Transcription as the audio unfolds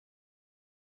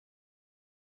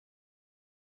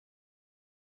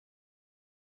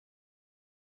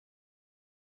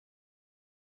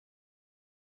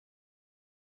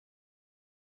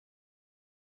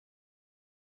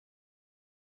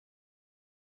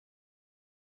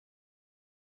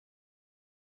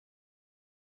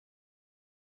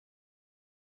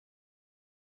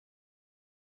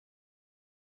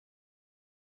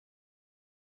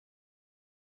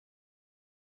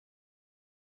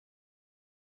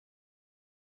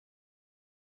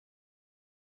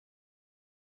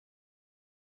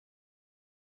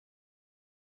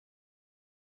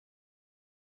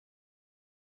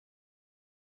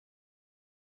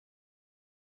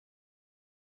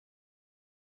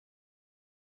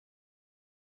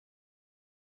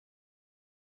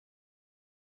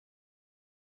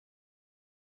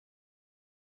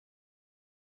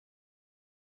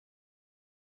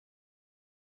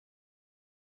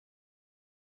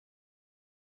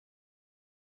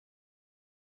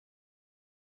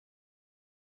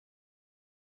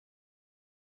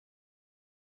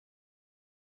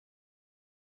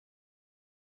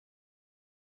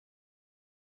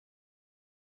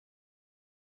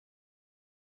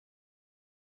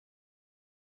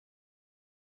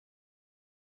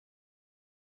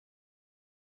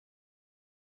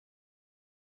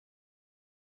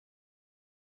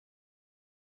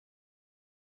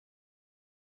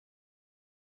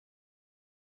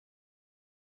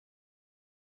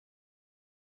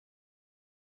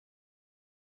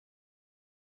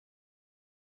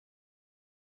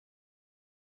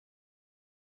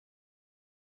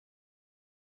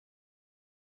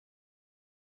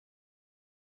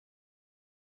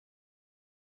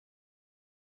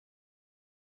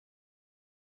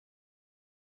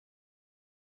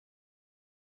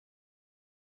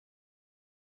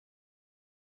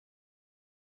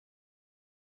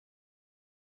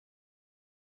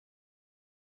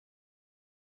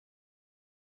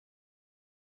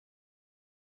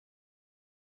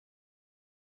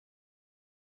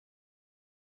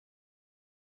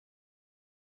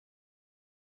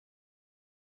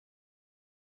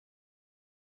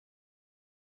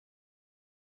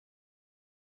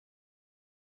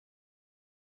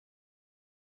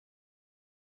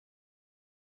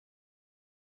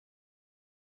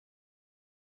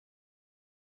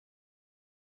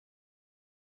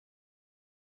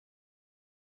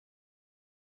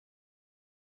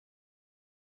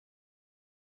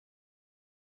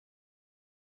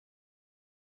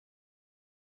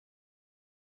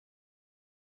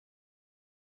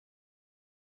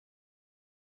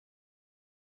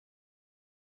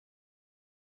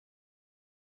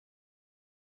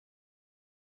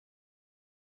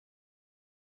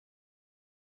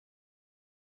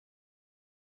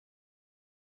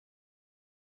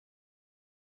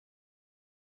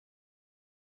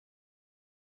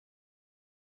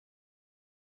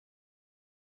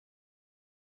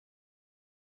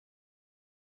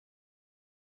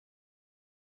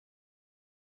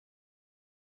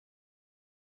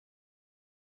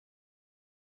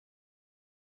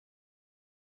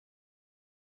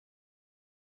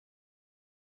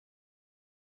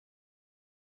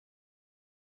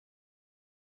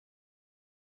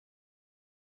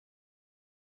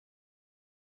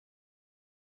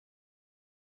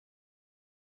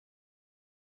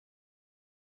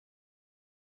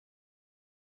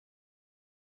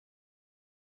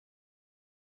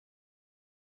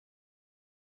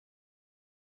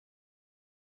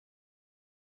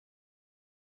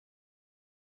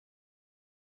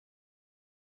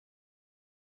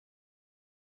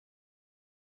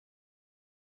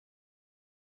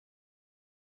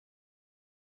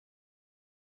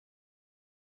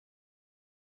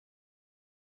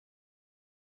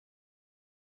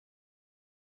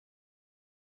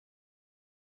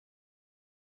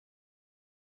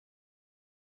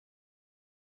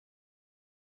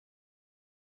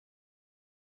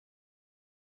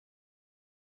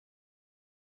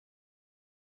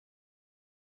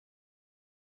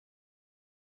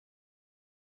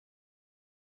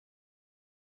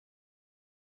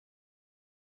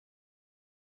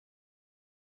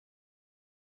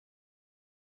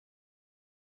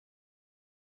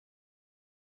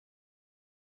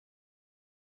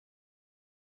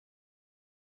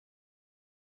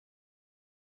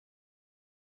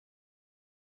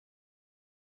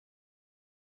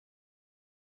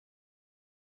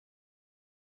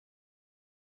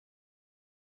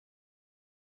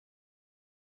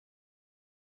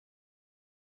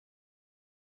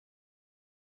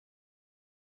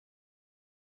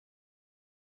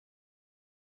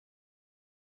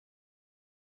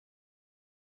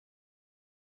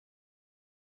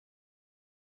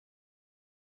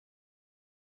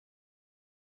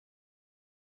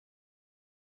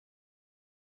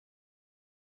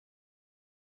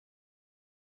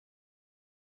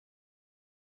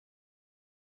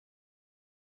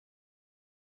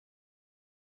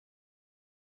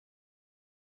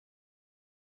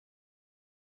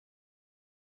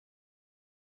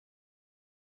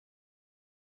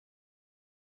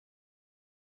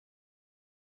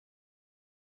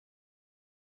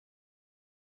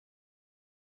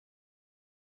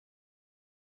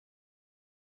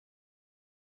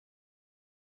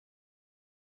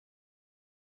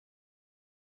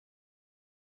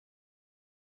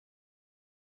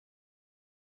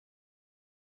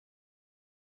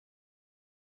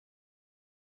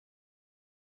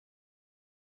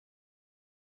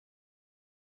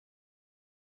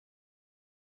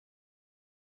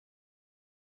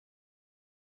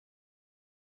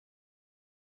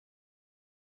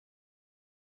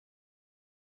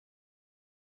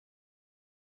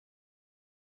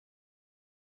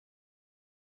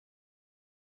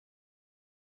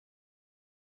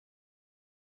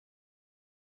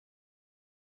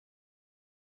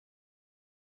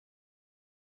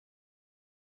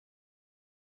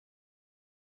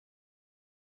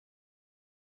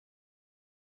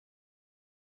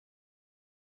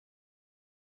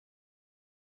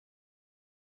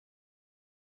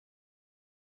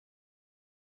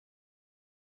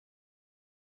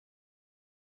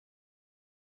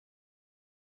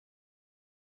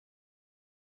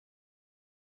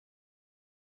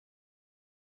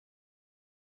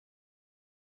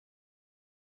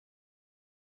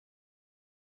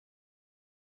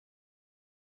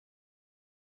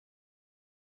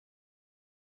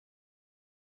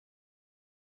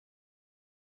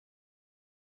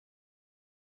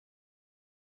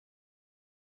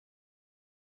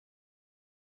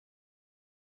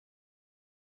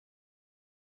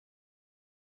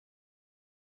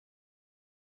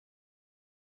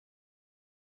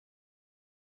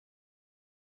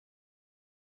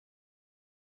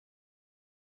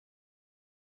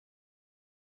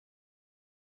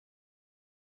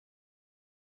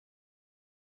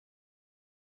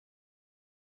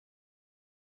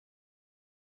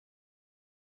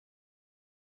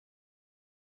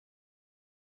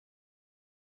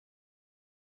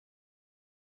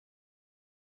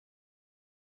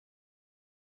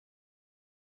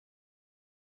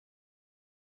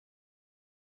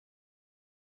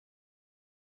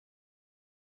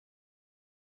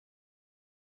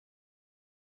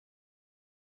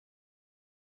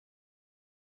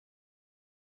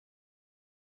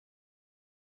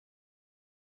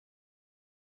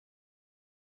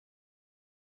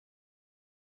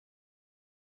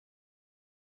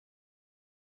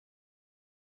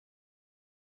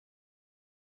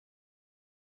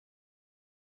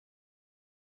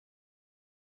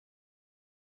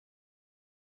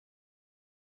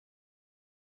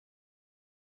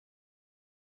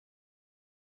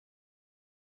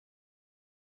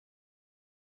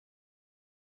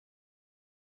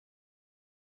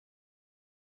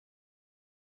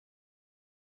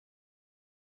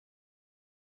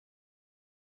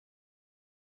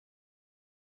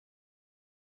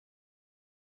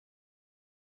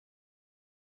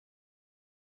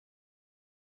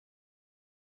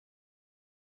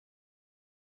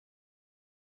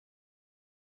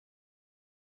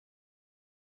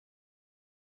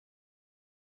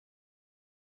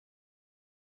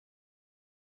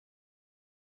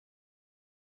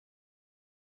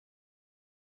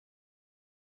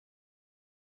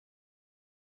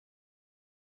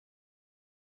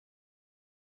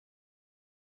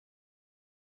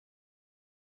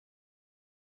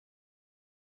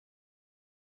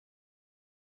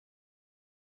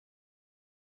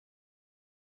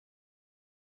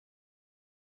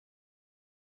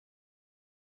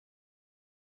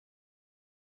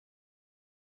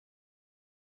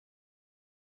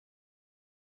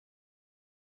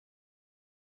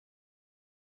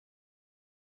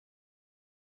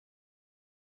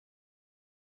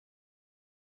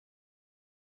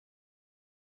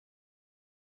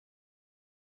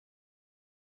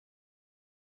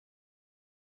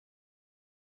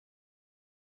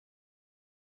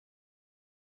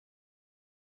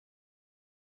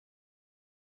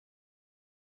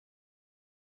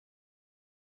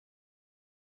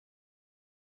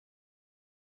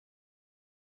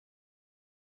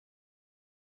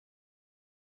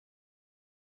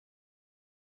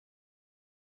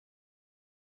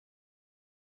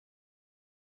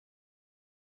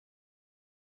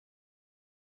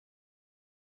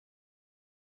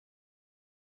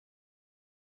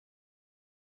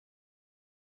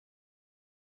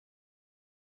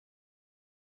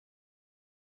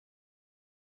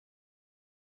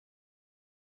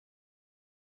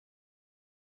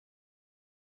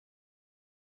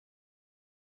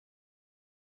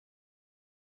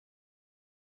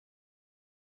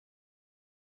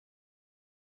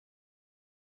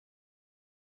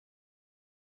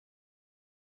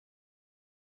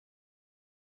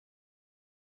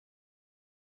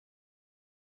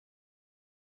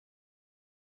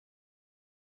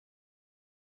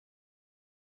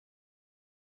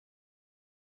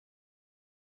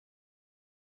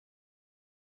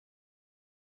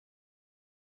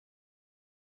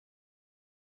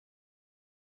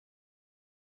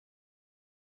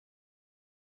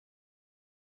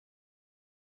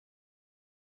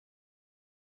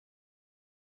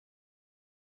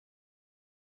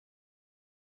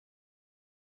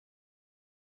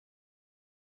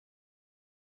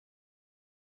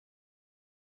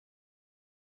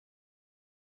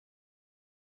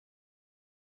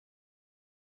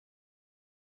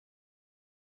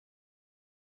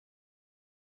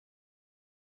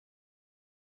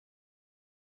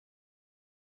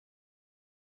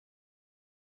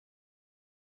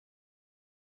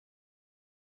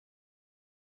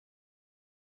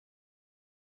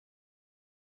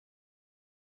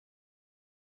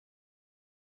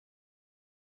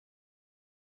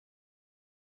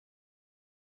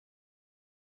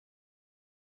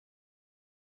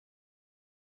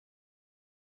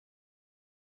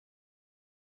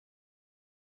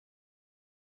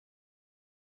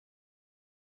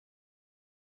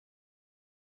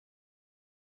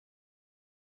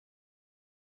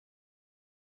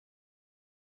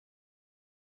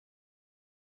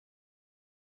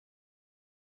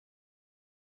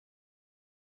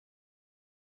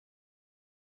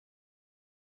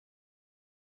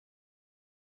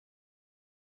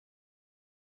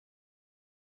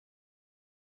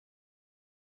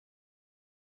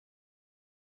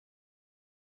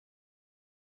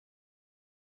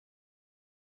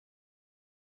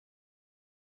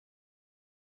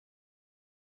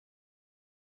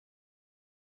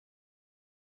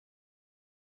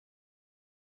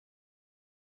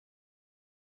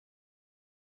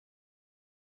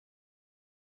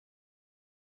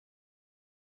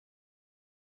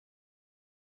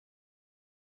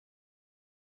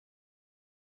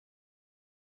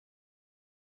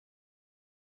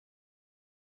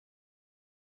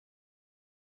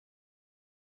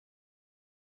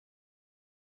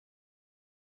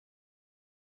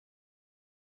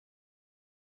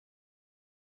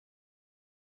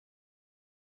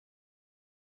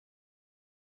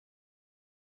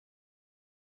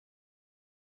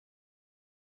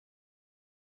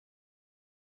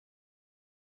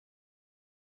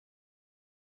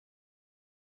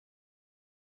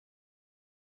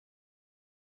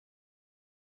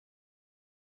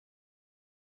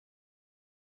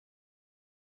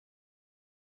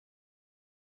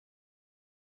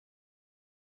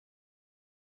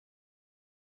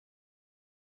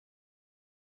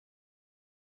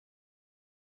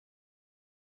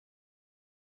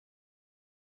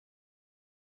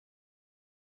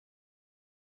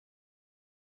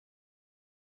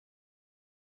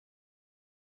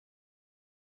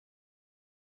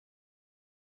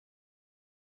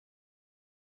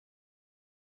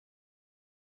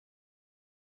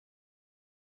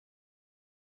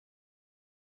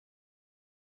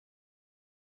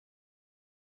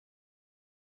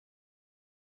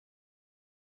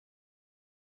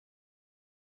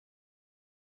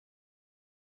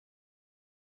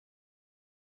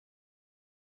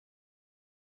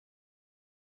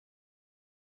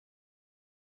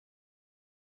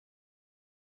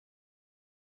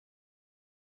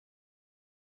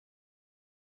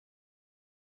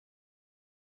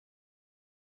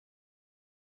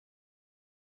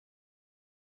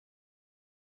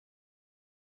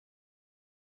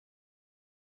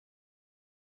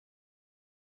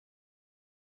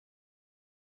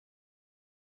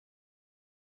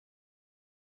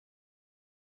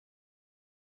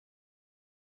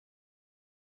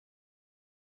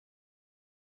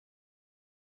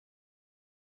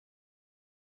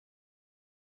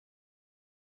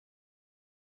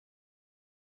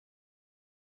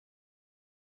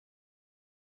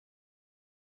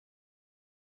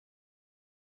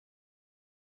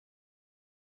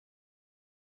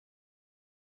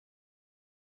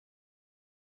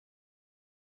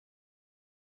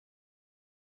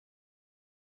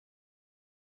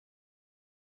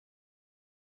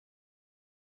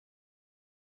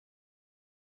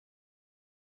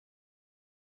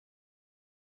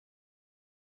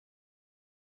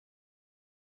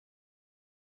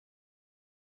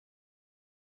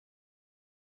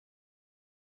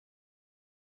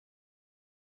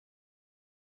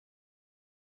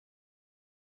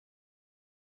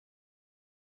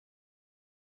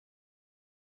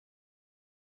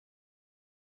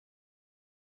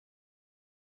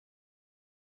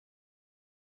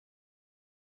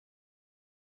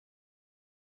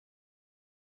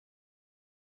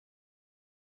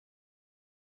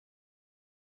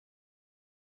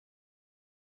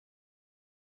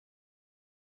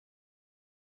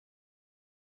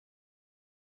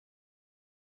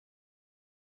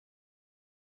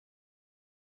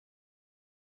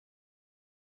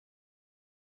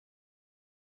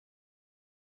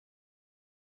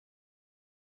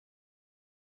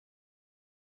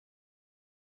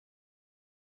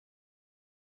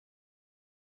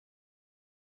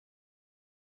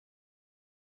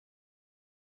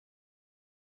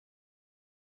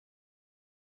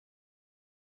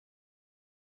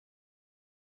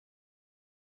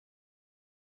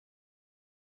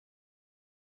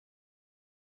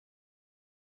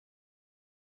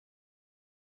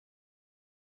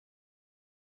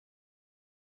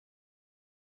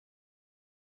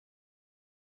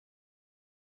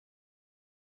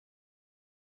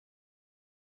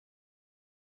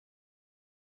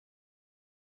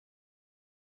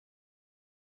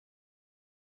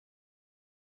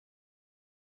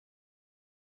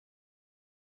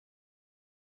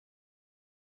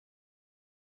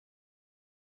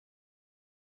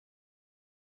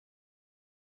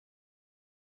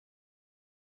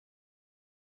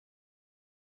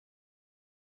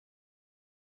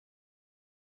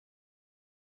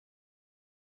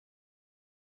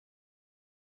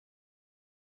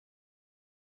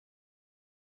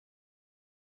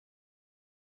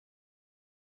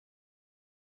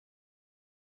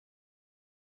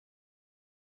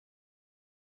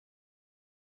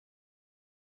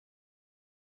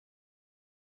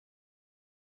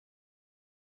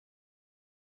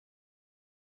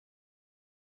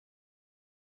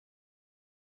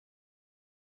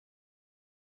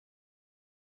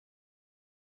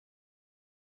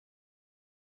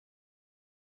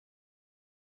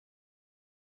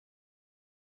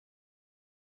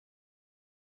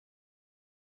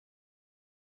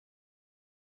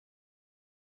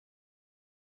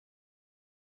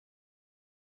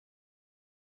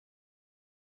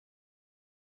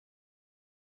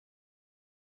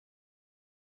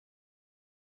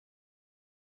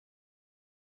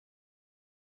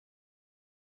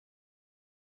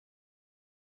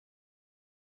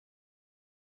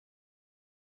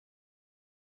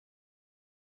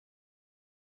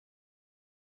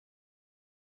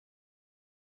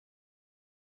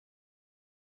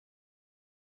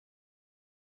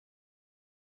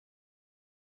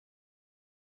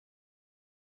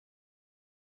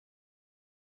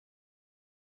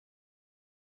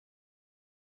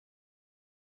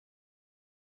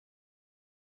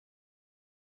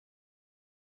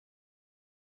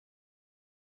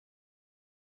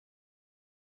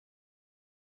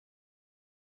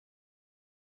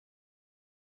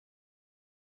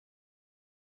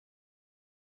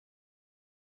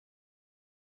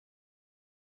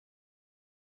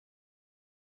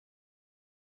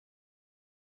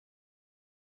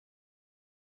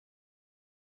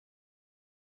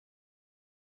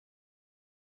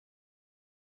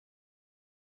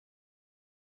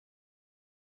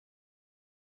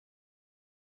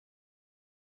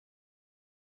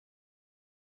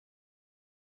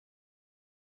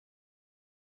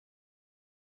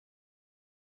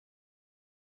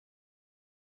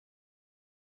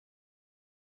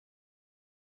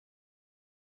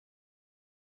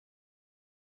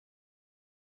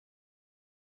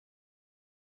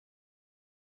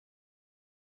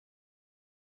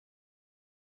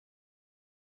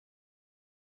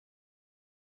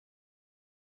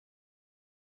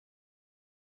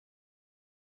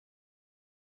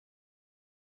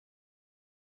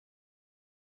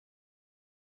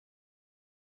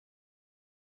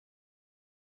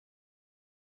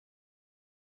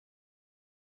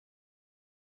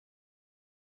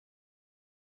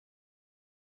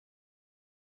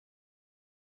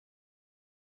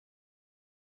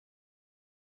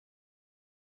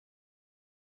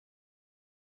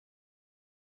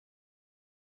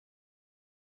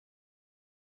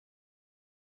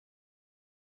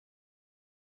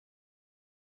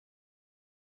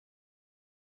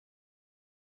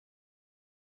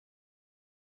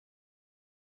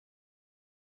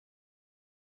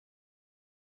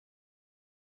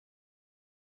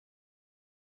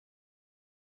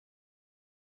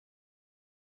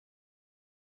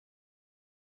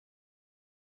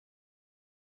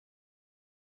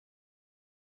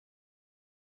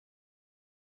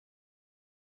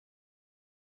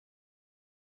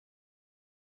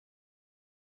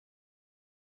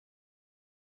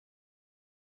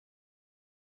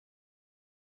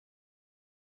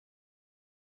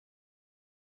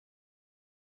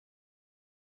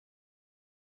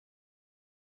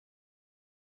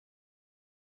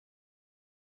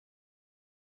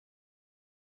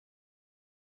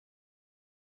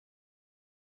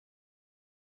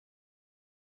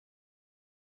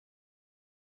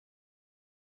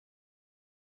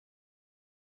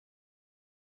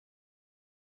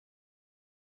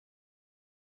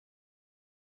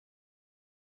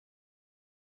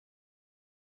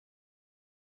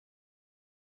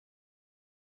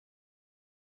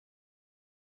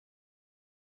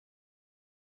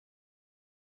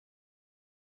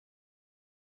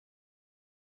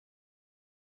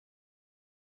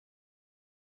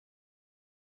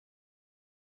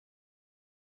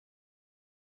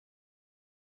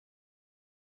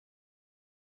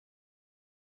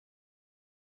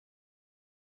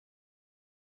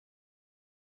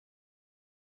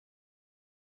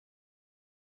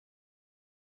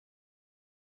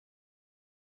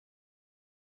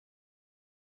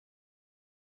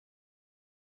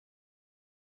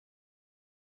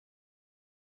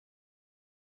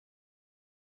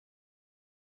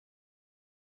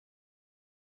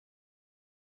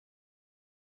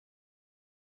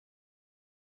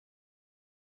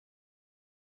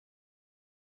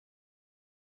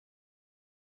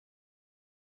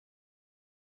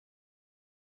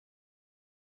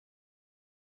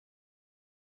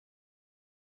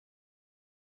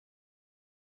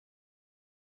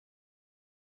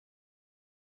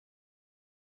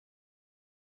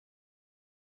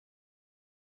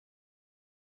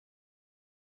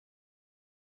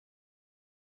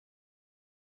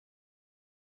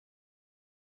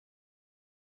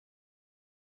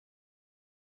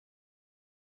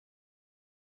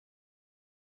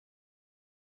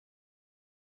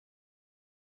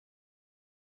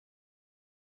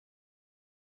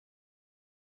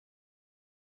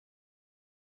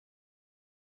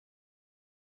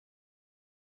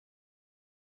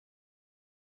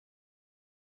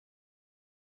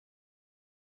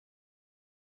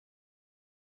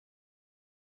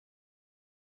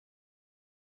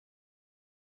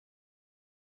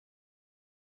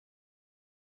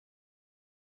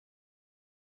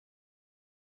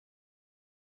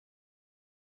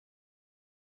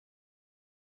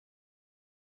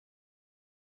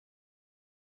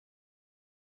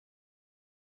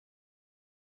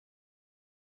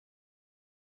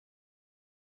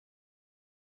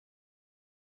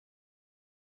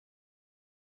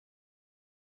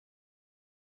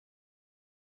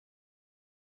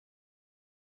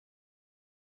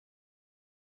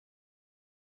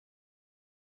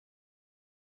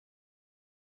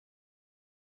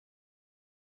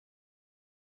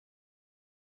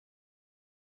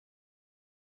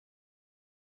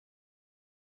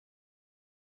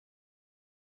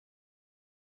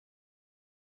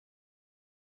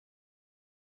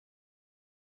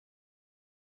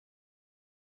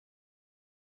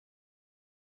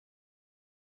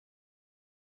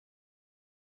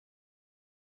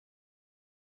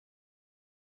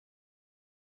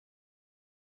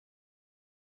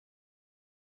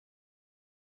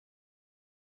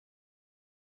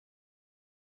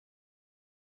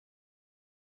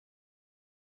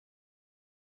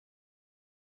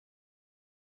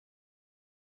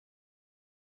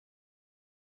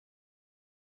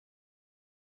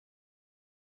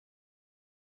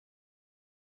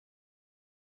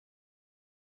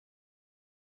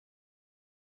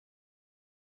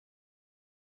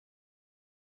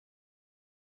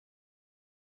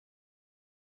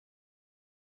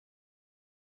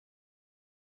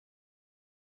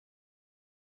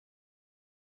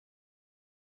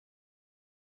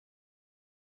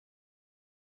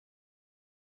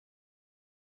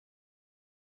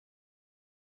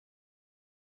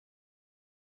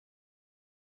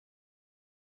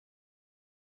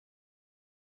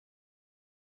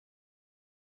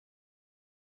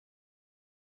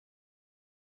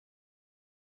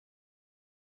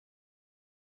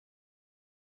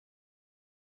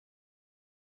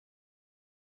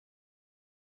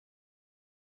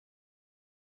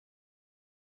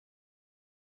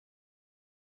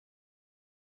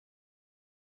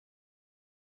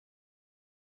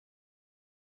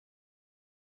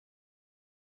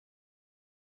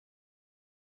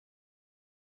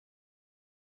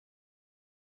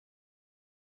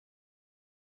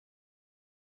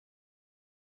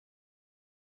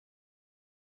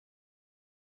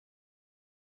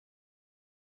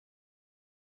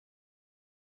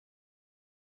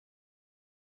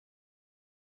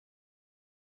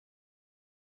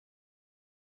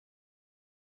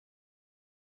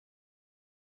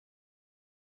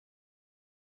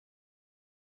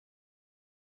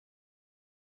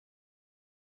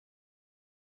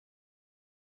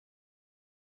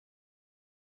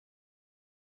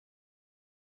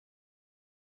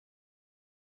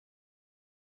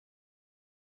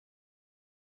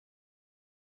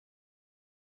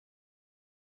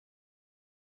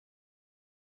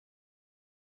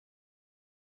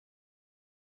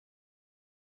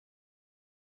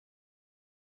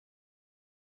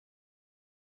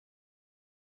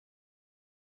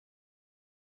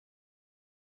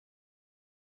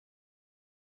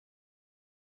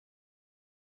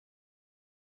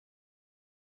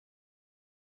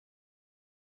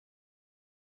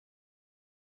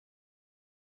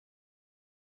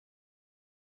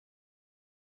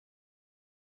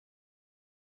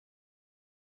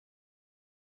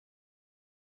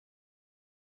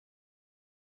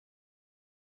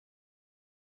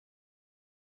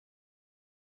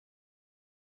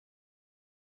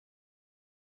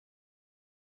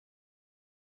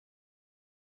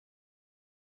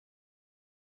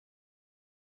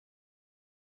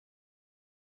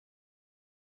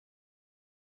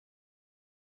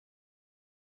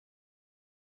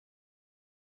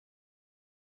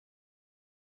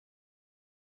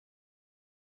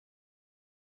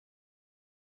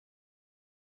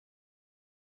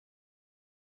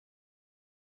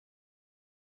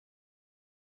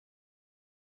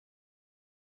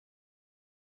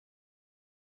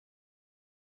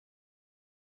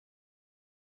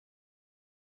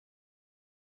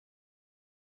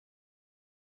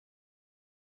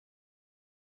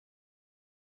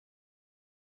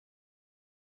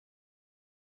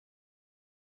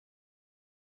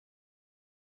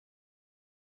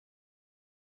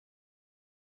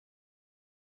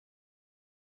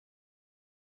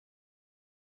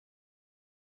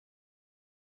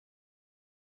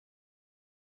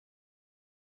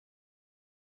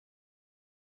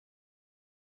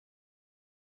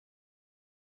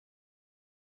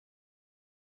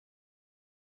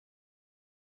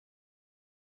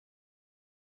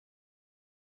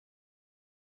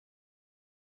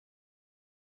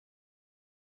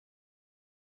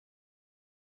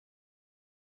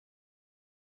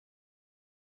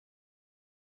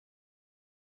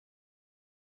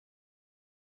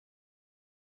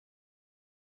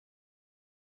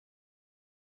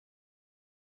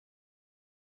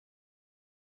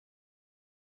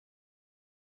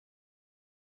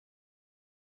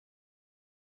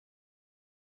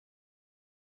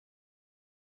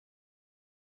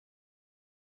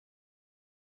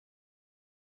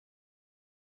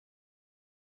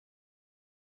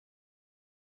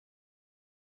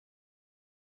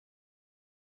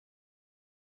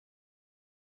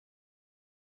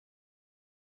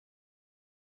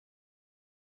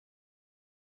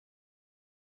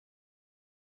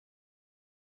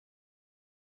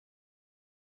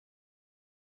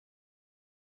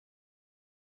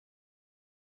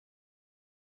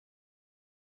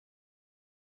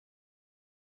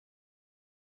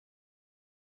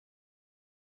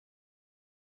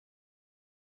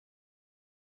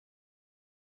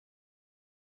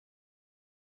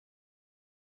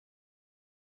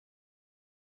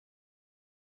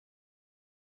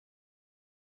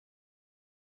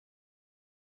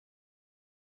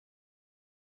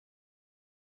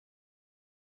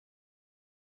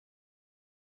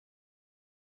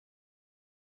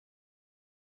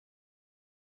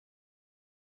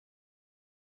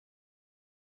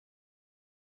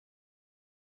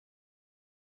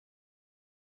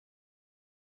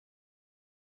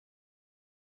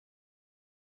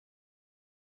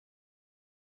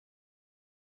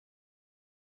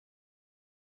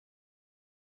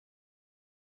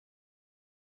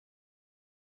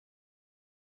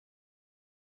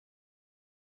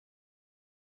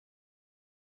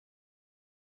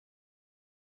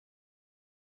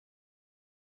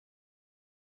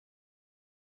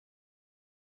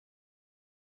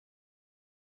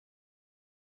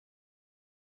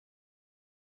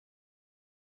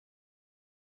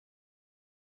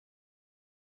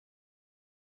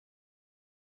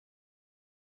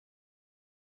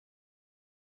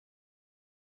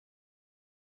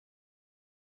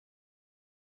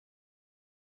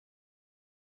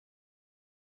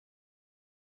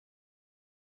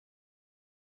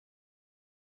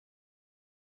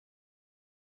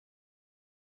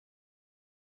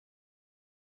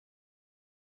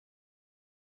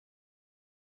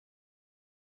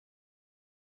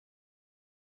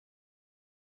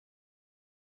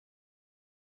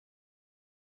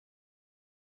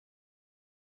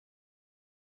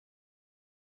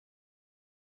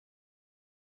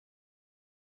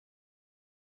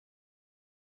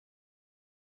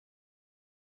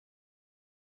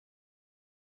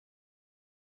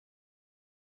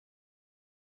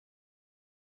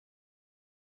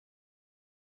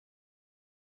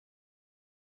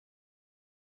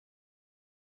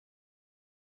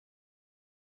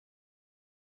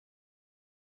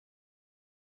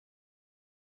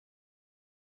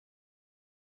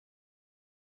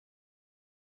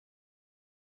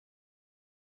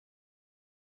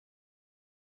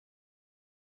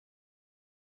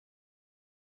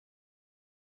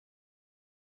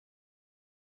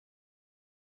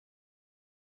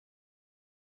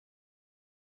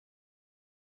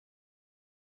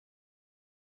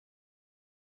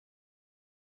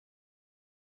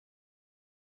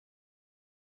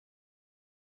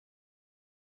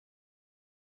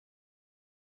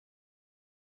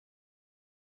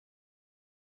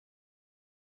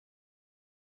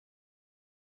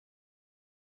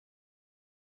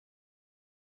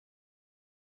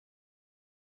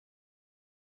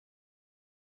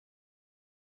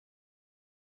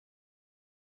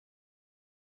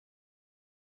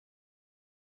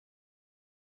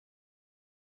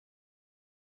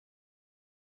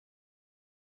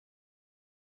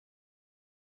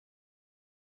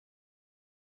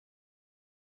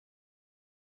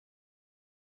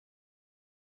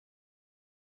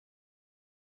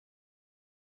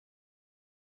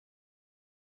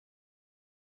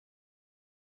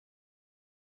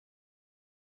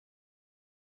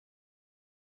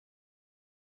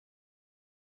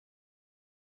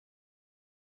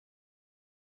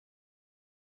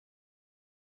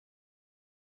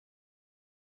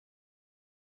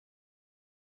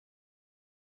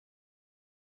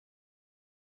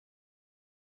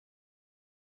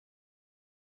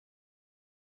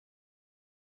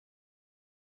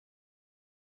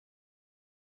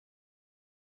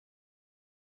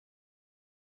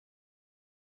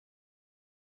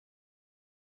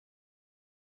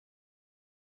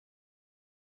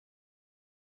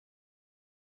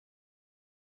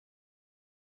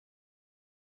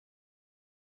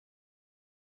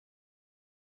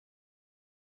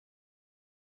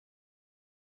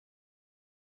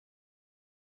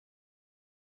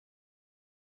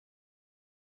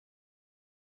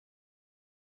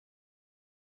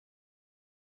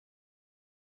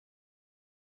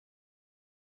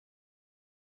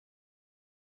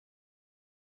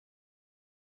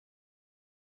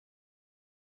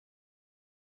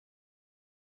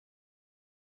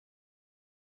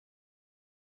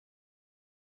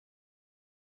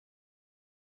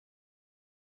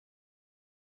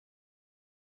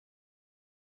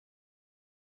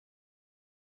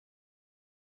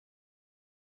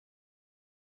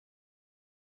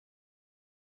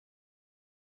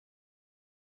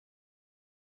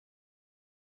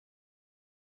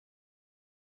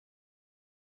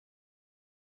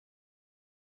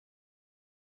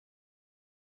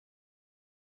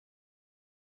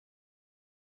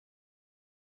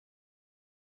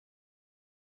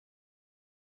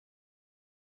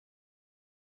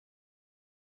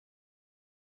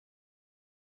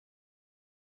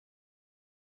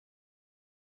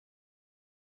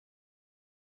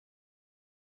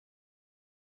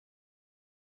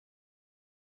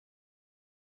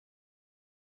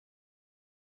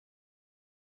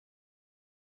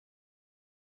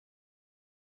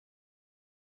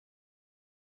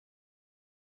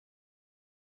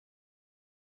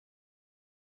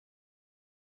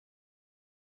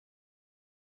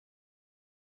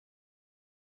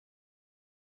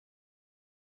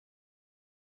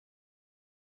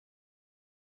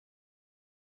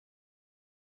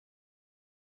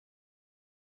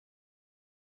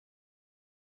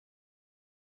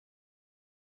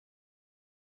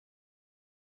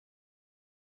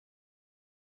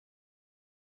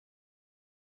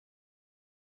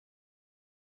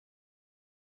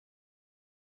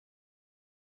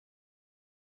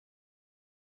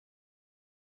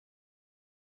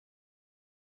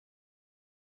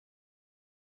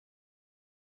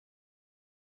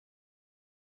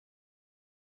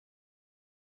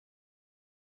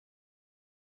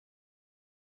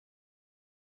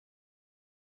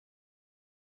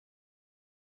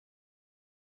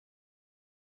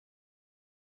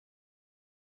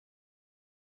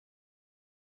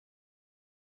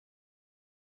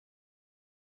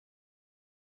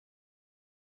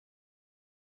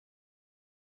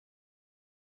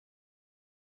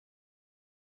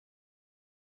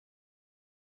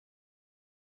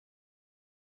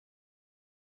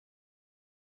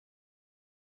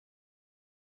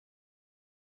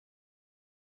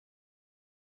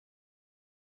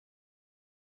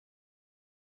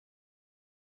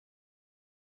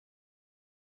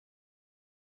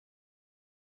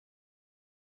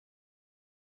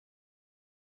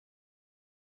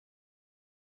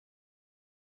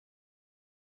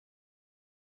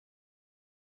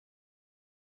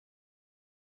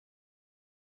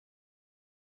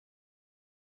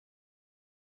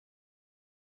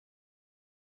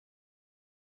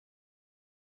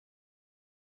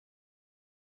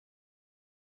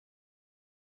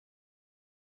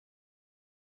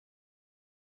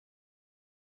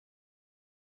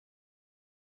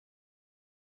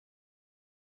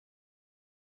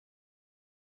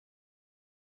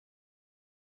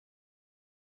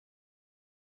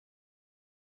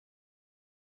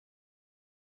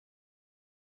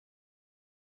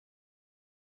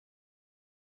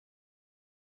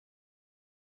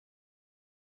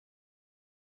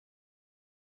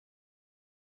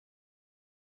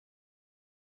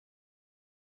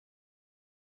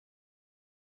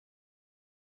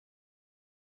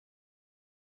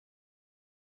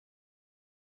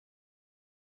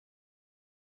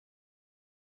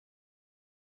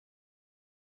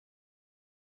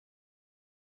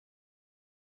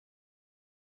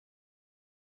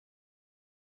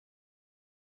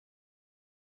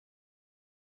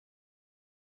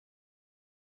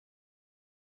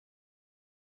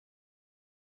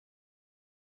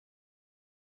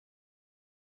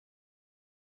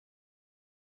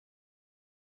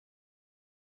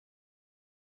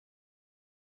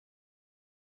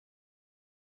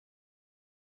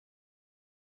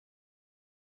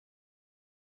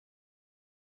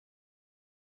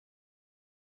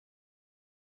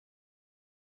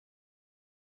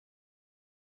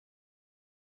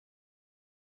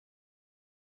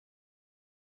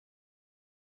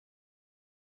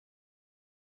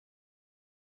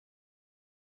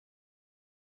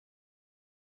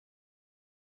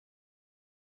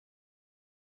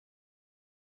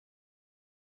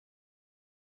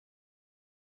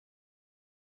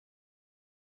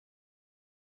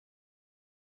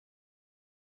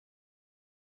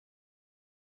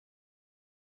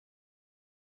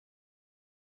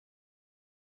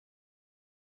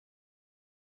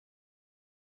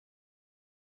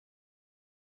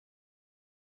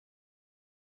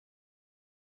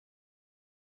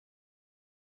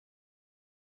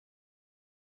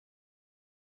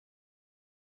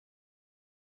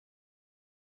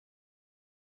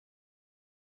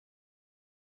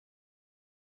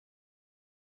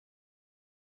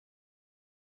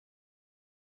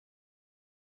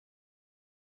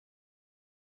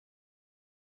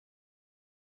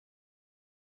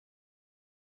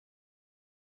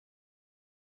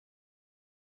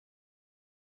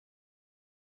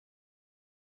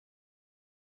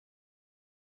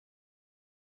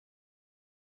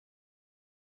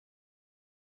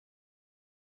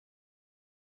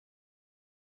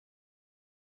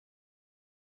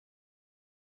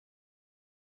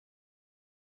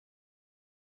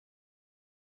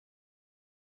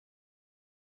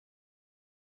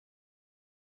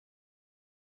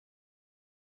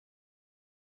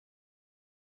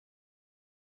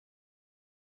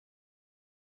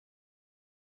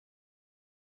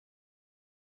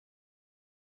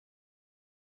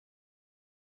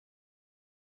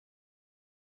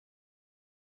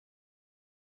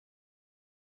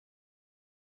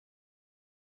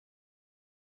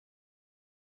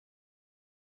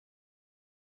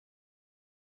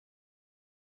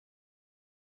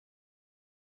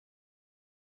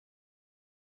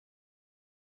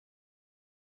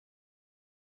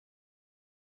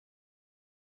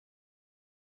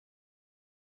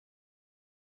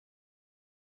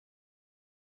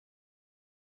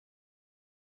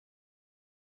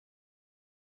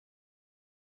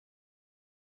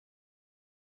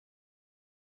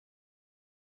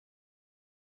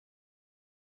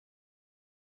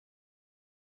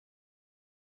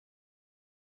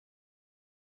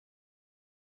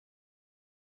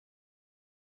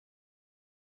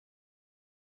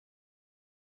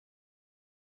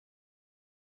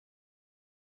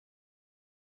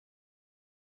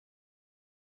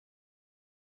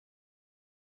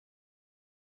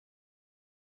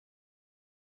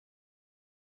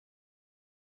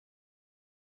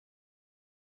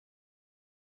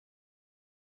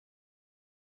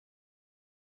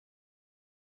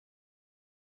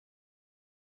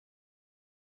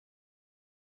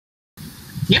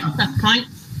Yep, that's fine.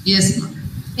 Yes, ma'am.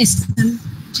 Yes,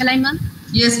 shall I, ma'am?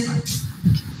 Yes, ma'am.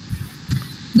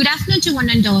 Good afternoon to one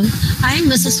and all. I am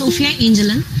Mrs. Sophia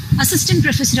Angelan, Assistant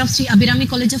Professor of Sri Abhirami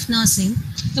College of Nursing,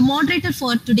 the moderator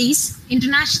for today's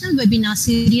international webinar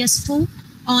series 4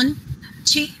 on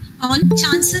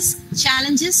chances,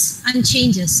 challenges and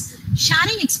changes,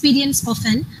 sharing experience of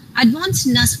an advanced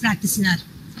nurse practitioner.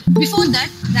 Before that,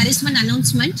 there is one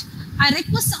announcement. I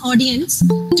request the audience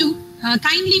to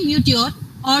kindly mute your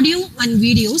audio and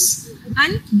videos,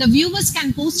 and the viewers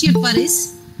can post your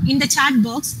queries in the chat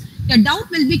box. Your doubt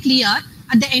will be clear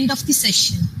at the end of the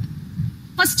session.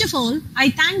 First of all, I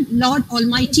thank Lord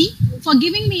Almighty for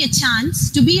giving me a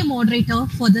chance to be a moderator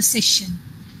for the session.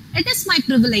 It is my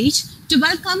privilege to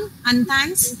welcome and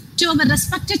thanks to our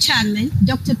respected chairman,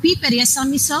 Dr. P.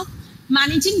 Periyasamy sir,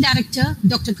 Managing Director,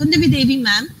 Dr. Kundavi Devi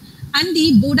ma'am, and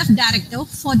the Board of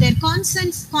Directors for their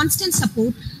constant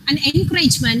support and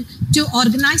encouragement to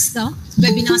organize the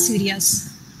webinar series.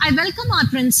 I welcome our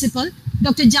principal,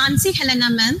 Dr. Jansi Helena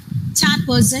ma'am,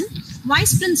 Chairperson,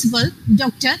 Vice Principal,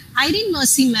 Dr. Irene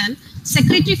Mercy ma'am,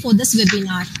 Secretary for this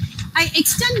webinar. I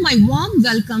extend my warm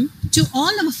welcome to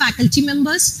all our faculty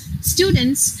members,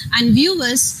 students and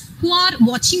viewers who are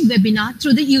watching webinar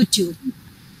through the YouTube.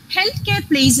 Healthcare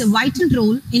plays a vital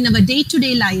role in our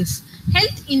day-to-day life.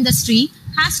 Health industry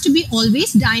has to be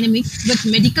always dynamic with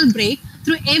medical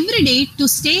breakthrough every day to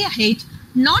stay ahead,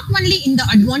 not only in the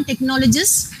advanced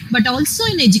technologies, but also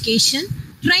in education,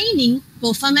 training,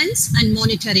 performance, and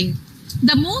monitoring.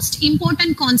 The most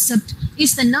important concept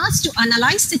is the nurse to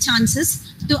analyze the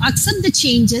chances, to accept the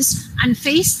changes, and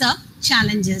face the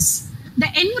challenges. The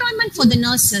environment for the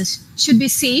nurses should be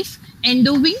safe,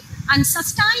 endowing, and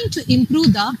sustained to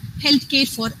improve the healthcare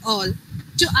for all,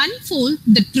 to unfold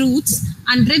the truths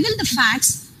and reveal the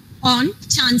facts on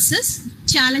chances,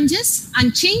 challenges,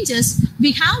 and changes.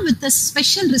 We have with us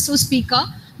special resource speaker,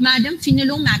 Madam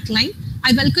FIONNULA MACLIAN.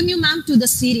 I welcome you, ma'am, to the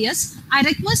series. I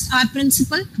request our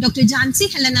principal, Dr.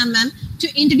 Jansi Helena ma'am, to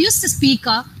introduce the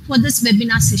speaker for this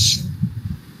webinar session.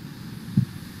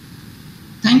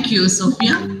 Thank you,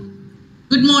 Sophia.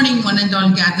 Good morning, one and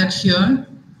all gathered here.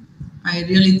 I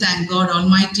really thank God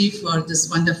Almighty for this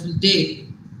wonderful day.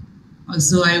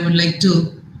 Also, I would like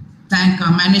to thank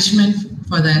our management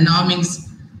for the enormous,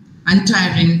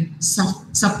 untiring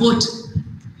support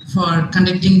for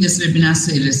conducting this webinar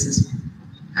series.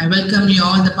 I welcome you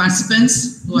all the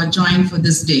participants who are joined for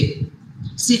this day.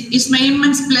 It's my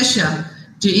immense pleasure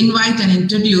to invite and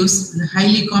introduce the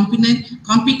highly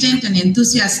competent and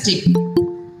enthusiastic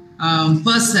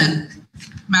person,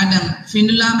 Madam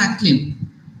FIONNULA MACLIAN.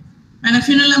 Madam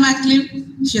FIONNULA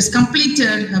MACLIAN, she has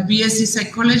completed her BSc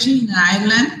Psychology in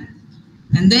Ireland,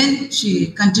 and then she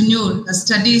continued her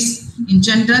studies in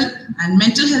general and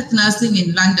mental health nursing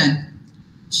in London.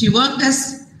 She worked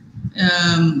as a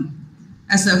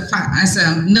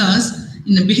nurse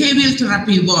in a behavioral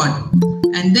therapy ward,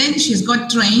 and then she's got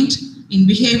trained in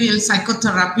behavioral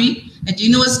psychotherapy at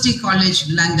University College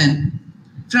London.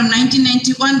 From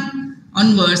 1991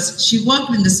 onwards, she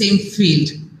worked in the same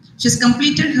field. She's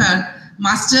completed her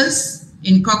master's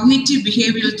in cognitive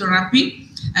behavioral therapy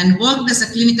and worked as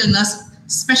a clinical nurse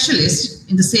specialist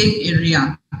in the same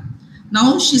area.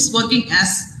 Now she's working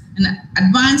as an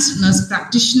advanced nurse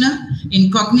practitioner in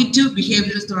cognitive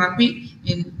behavioral therapy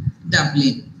in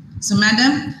Dublin. So,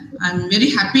 madam, I'm very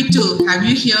happy to have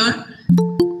you here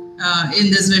in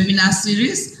this webinar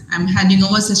series. I'm handing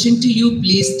over session to you.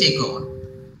 Please take over.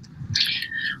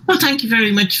 Well, thank you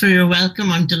very much for your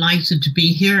welcome. I'm delighted to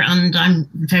be here, and I'm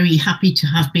very happy to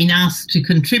have been asked to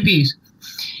contribute.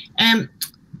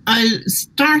 I'll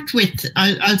start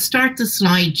the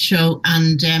slideshow,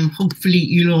 and hopefully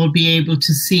you'll all be able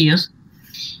to see it.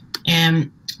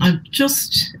 I'll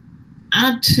just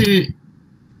add to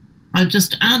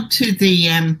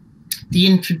the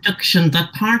introduction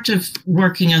that part of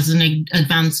working as an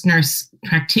advanced nurse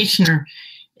practitioner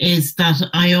is that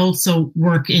I also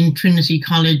work in Trinity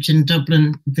College in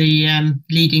Dublin, the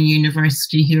leading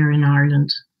university here in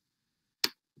Ireland.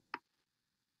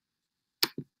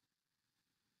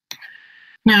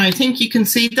 Now, I think you can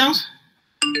see that.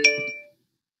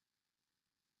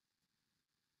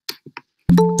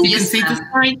 You can see the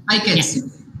slide? I can see.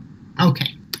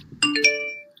 Okay.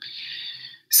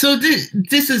 So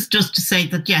this is just to say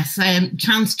that, yes,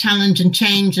 chance, challenge and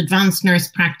change, advanced nurse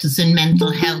practice in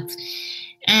mental health.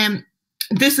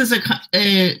 This is a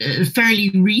fairly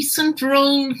recent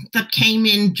role that came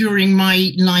in during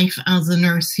my life as a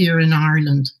nurse here in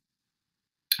Ireland.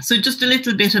 So just a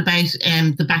little bit about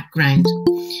the background.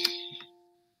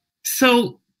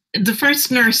 So the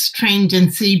first nurse trained in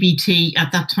CBT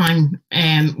at that time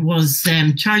was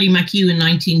Charlie McHugh in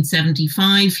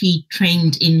 1975. He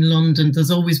trained in London.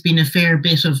 There's always been a fair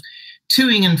bit of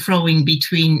toing and froing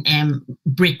between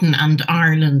Britain and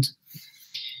Ireland.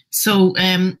 So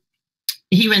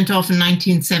he went off in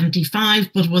 1975,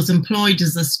 but was employed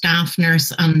as a staff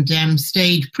nurse and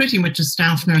stayed pretty much a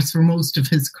staff nurse for most of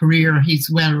his career. He's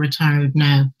well retired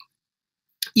now,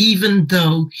 even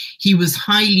though he was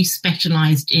highly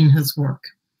specialised in his work.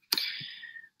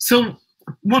 So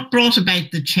what brought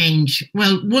about the change?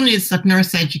 Well, one is that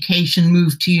nurse education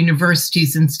moved to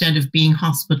universities instead of being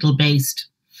hospital-based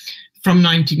from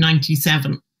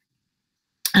 1997.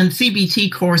 And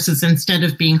CBT courses, instead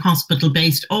of being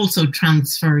hospital-based, also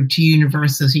transferred to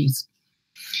universities.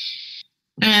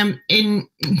 In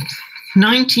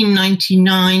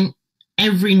 1999,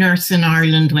 every nurse in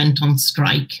Ireland went on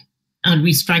strike. And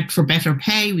we striked for better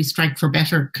pay, we striked for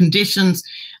better conditions,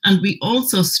 and we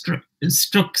also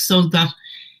struck so that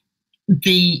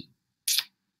the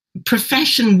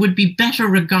profession would be better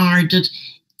regarded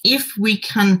if we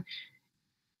can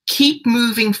keep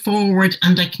moving forward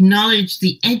and acknowledge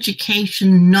the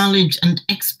education, knowledge and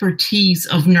expertise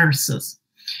of nurses.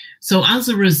 So as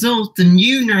a result, the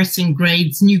new nursing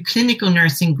grades, new clinical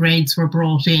nursing grades were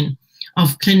brought in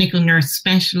of clinical nurse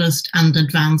specialist and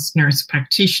advanced nurse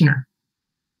practitioner.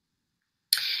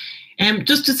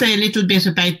 Just to say a little bit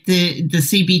about the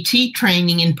CBT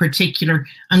training in particular,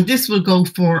 and this will go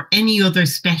for any other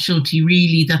specialty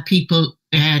really that people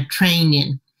train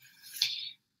in.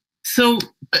 So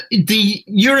the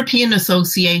European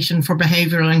Association for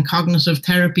Behavioural and Cognitive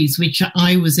Therapies, which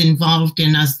I was involved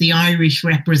in as the Irish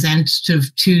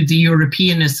representative to the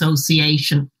European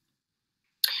Association,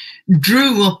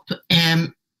 drew up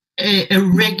a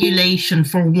regulation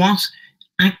for what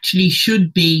actually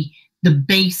should be the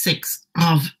basics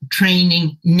of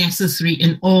training necessary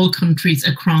in all countries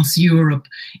across Europe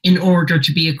in order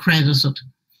to be accredited.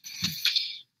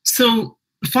 So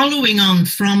following on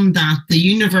from that, the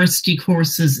university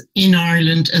courses in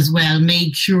Ireland as well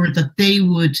made sure that they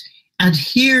would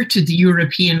adhere to the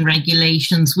European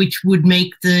regulations, which would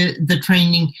make the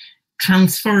training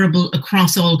transferable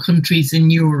across all countries in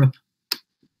Europe.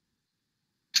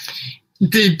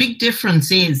 The big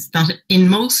difference is that in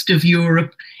most of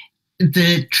Europe,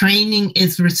 the training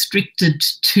is restricted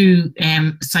to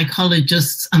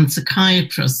psychologists and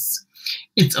psychiatrists.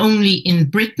 It's only in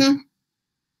Britain,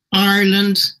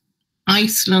 Ireland,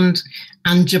 Iceland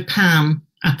and Japan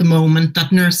at the moment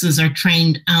that nurses are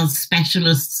trained as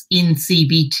specialists in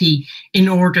CBT in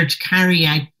order to carry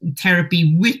out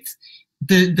therapy with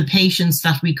the patients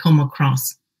that we come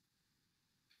across.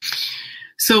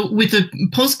 So with a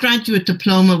postgraduate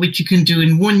diploma, which you can do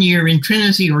in 1 year in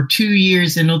Trinity or 2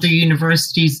 years in other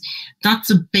universities, that's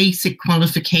a basic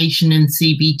qualification in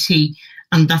CBT,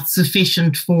 and that's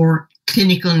sufficient for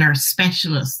clinical nurse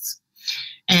specialists.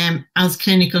 As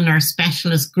clinical nurse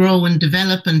specialists grow and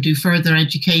develop and do further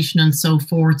education and so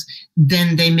forth,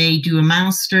 then they may do a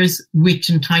master's,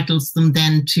 which entitles them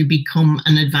then to become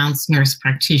an advanced nurse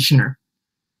practitioner.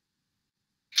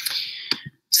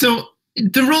 So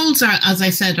the roles are, as I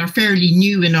said, are fairly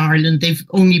new in Ireland. They've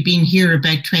only been here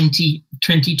about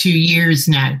 22 years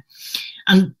now.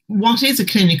 And what is a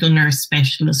clinical nurse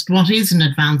specialist? What is an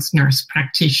advanced nurse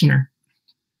practitioner?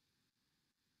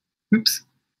 Oops.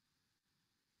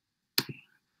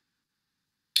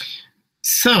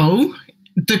 So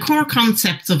the core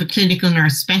concepts of a clinical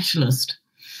nurse specialist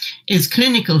is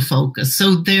clinical focus.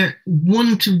 So they're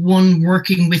one-to-one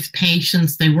working with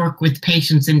patients. They work with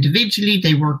patients individually.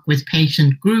 They work with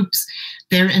patient groups.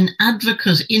 They're an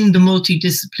advocate in the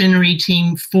multidisciplinary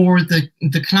team for the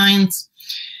clients.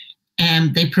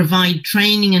 They provide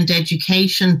training and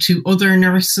education to other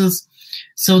nurses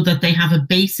so that they have a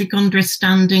basic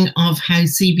understanding of how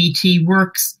CBT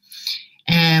works.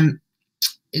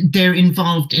 They're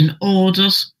involved in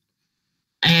audit,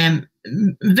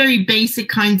 very basic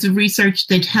kinds of research.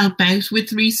 They'd help out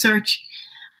with research,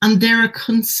 and they're a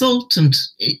consultant.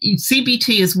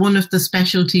 CBT is one of the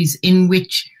specialties in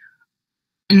which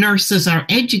nurses are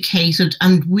educated,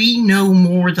 and we know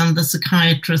more than the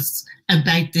psychiatrists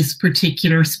about this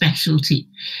particular specialty.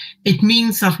 It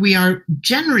means that we are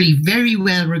generally very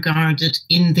well regarded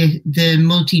in the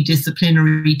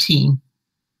multidisciplinary team.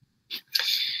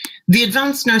 The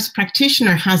advanced nurse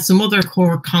practitioner has some other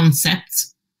core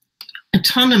concepts.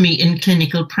 Autonomy in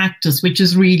clinical practice, which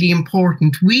is really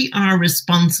important. We are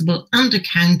responsible and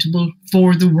accountable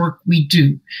for the work we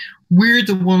do. We're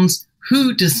the ones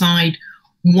who decide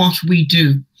what we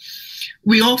do.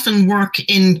 We often work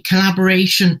in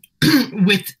collaboration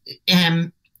with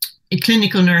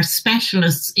clinical nurse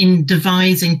specialists in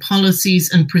devising policies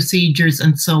and procedures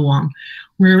and so on.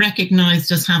 We're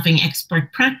recognised as having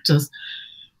expert practice.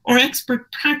 Or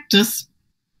expert practice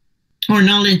or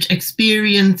knowledge,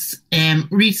 experience,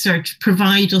 research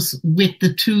provide us with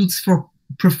the tools for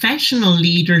professional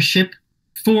leadership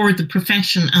for the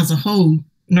profession as a whole,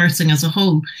 nursing as a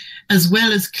whole, as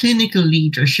well as clinical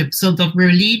leadership, so that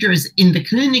we're leaders in the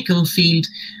clinical field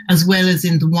as well as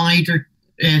in the wider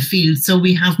field. So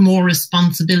we have more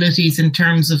responsibilities in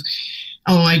terms of,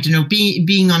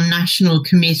 being on national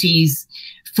committees,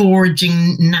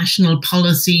 forging national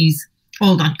policies,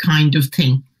 all that kind of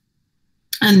thing.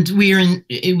 And we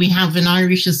have an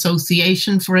Irish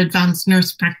Association for Advanced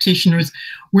Nurse Practitioners,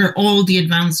 where all the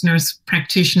advanced nurse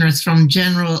practitioners from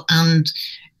general and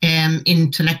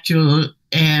intellectual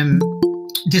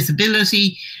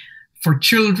disability, for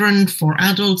children, for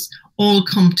adults, all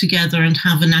come together and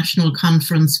have a national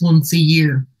conference once a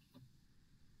year.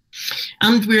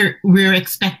 And we're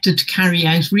expected to carry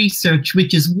out research,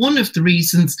 which is one of the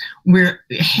reasons we're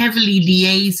heavily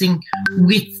liaising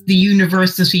with the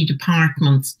university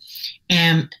departments.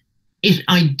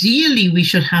 Ideally, we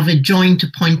should have a joint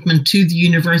appointment to the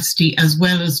university as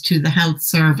well as to the health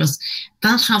service.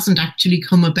 That hasn't actually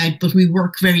come about, but we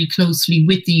work very closely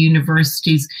with the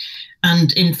universities.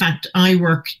 And in fact, I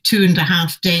work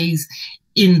 2.5 days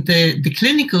in the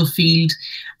clinical field,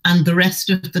 and the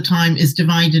rest of the time is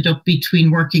divided up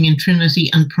between working in Trinity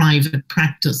and private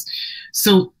practice.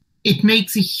 So it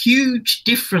makes a huge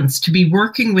difference to be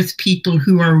working with people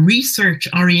who are research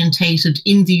orientated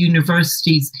in the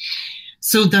universities,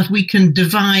 so that we can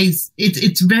devise.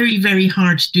 It's very, very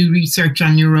hard to do research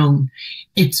on your own.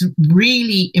 It's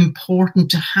really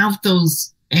important to have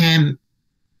those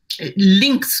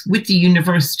links with the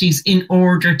universities in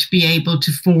order to be able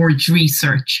to forge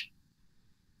research.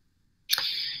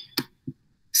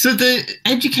 So the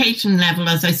education level,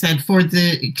 as I said, for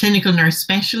the clinical nurse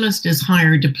specialist is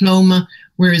higher diploma,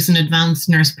 whereas an advanced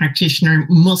nurse practitioner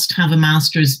must have a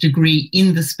master's degree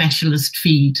in the specialist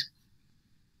field.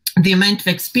 The amount of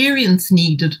experience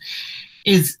needed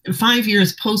is 5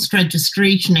 years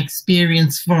post-registration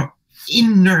experience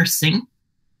in nursing,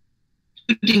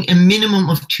 including a minimum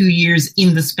of 2 years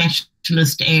in the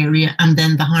specialist area, and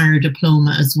then the higher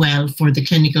diploma as well for the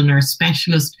clinical nurse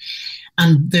specialist.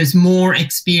 And there's more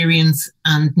experience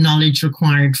and knowledge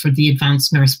required for the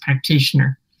advanced nurse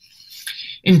practitioner.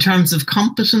 In terms of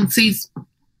competencies,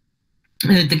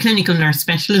 the clinical nurse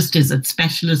specialist is at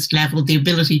specialist level, the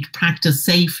ability to practice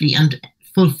safely and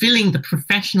fulfilling the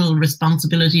professional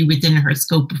responsibility within her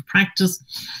scope of practice,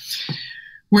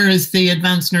 whereas the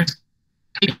advanced nurse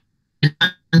level,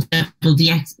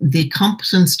 the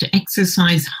competence to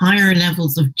exercise higher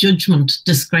levels of judgment,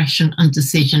 discretion and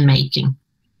decision making.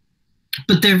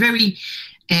 But they're very,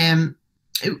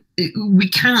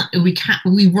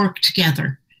 we work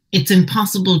together. It's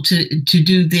impossible to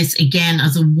do this again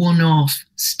as a one-off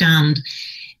stand,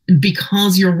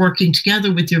 because you're working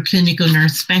together with your clinical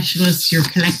nurse specialists, you're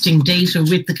collecting data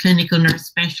with the clinical nurse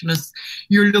specialists,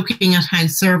 you're looking at how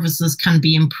services can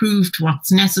be improved,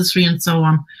 what's necessary and so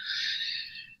on.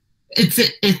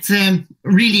 It's a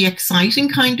really exciting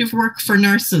kind of work for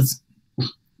nurses.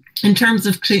 In terms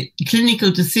of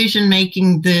clinical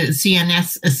decision-making, the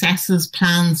CNS assesses,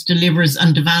 plans, delivers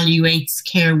and evaluates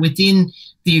care within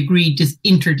the agreed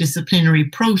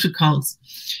interdisciplinary protocols,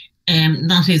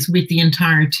 that is with the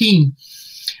entire team,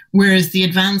 whereas the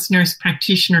advanced nurse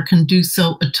practitioner can do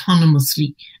so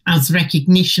autonomously as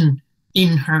recognition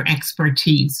in her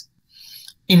expertise.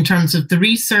 In terms of the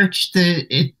research,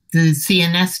 the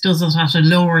CNS does it at a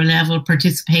lower level,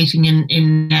 participating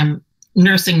in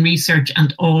nursing research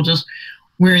and audit,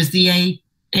 whereas the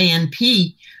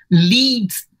ANP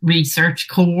leads research,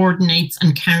 coordinates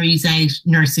and carries out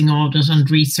nursing audit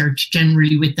and research,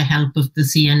 generally with the help of the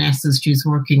CNSs she's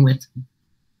working with.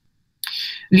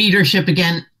 Leadership,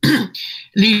 again,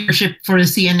 leadership for a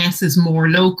CNS is more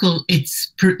local.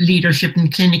 It's leadership in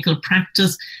clinical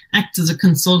practice, acts as a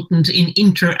consultant in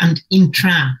inter and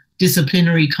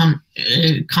intra-disciplinary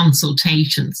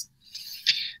consultations.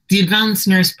 The advanced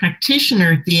nurse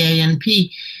practitioner, the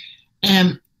ANP,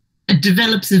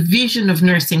 develops a vision of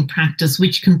nursing practice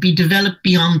which can be developed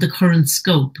beyond the current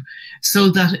scope, so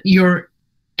that your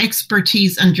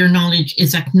expertise and your knowledge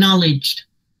is acknowledged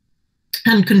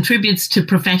and contributes to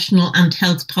professional and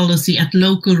health policy at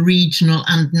local, regional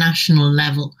and national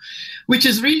level, which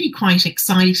is really quite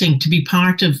exciting to be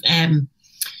part of a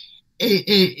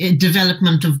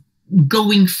development of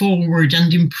going forward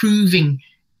and improving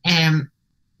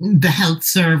the health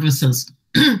services.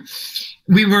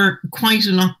 we were quite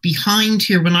a lot behind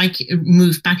here when I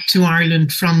moved back to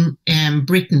Ireland from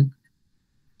Britain.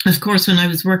 Of course, when I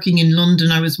was working in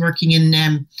London, I was working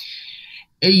in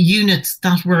units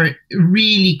that were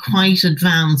really quite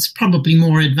advanced, probably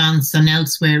more advanced than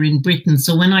elsewhere in Britain.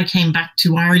 So when I came back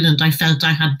to Ireland, I felt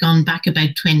I had gone back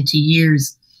about 20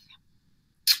 years.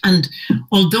 And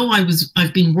although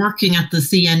I've been working at the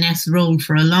CNS role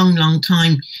for a long, long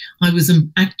time, I was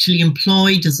actually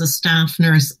employed as a staff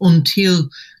nurse until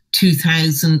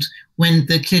 2000, when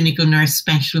the clinical nurse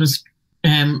specialist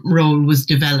role was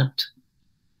developed.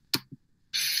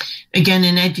 Again,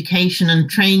 in education and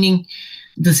training,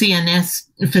 the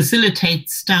CNS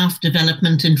facilitates staff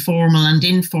development in formal and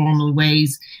informal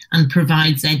ways and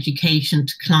provides education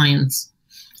to clients.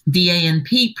 The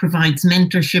ANP provides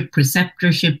mentorship,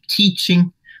 preceptorship,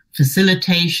 teaching,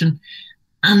 facilitation,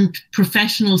 and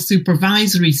professional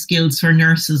supervisory skills for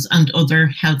nurses and other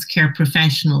healthcare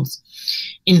professionals.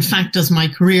 In fact, as my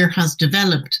career has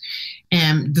developed,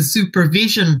 the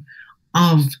supervision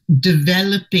of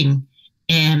developing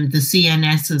the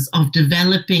CNSs, of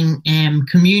developing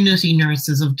community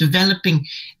nurses, of developing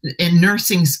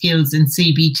nursing skills in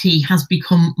CBT has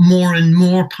become more and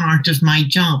more part of my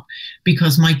job,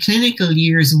 because my clinical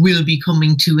years will be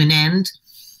coming to an end.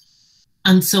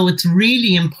 And so it's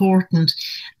really important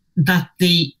that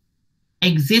the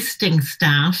existing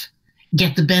staff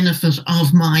get the benefit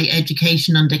of my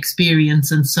education and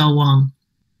experience and so on.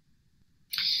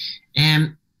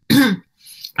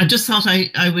 I just thought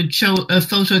I would show a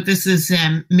photo. This is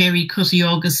Mary Cutty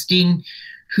Augustine,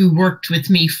 who worked with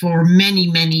me for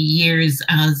many, many years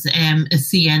as a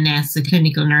CNS, a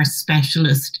clinical nurse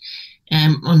specialist.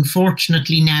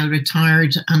 Unfortunately now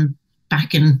retired and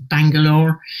back in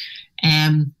Bangalore.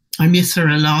 I miss her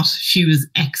a lot. She was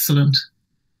excellent.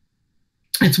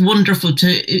 It's wonderful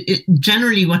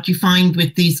generally what you find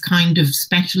with these kind of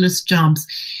specialist jobs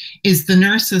is the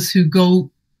nurses who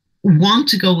want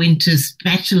to go into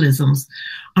specialisms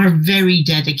are very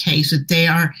dedicated. They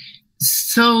are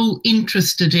so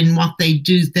interested in what they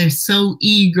do. They're so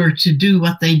eager to do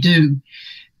what they do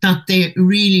that they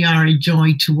really are a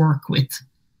joy to work with.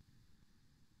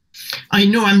 I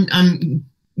know I'm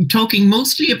talking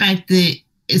mostly about the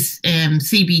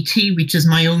CBT, which is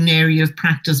my own area of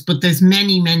practice, but there's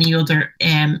many, many other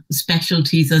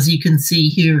specialties, as you can see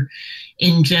here,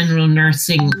 in general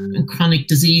nursing, chronic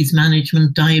disease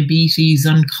management, diabetes,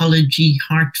 oncology,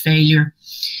 heart failure.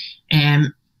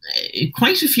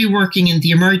 Quite a few working in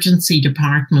the emergency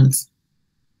departments.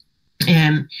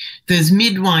 There's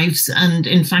midwives, and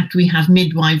in fact we have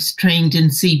midwives trained in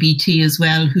CBT as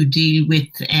well, who deal with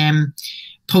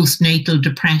postnatal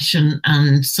depression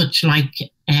and such like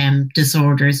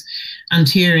disorders. And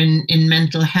here in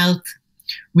mental health,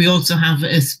 we also have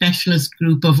a specialist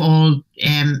group of all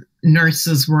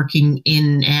nurses working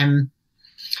in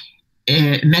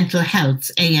mental health,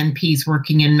 ANPs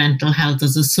working in mental health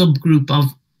as a subgroup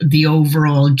of the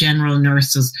overall general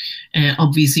nurses.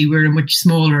 Obviously, we're a much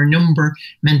smaller number,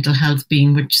 mental health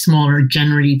being much smaller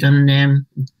generally than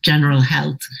general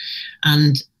health.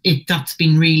 And that's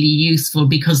been really useful,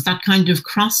 because that kind of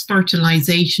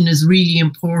cross-fertilization is really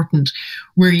important,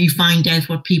 where you find out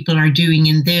what people are doing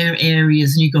in their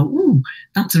areas and you go, ooh,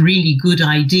 that's a really good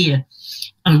idea.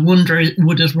 I wonder,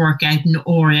 would it work out in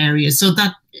our area? So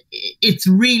that it's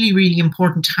really, really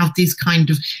important to have these kind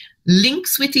of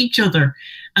links with each other.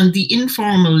 And the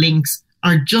informal links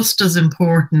are just as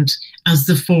important as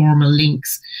the formal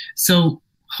links. So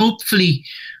hopefully,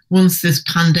 once this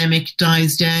pandemic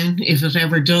dies down, if it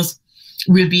ever does,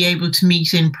 we'll be able to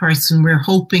meet in person. We're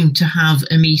hoping to have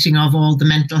a meeting of all the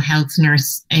mental health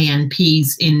nurse ANPs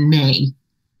in May.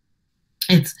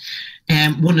 It's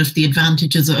one of the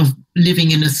advantages of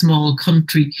living in a small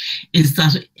country is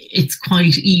that it's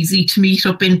quite easy to meet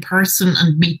up in person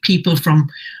and meet people from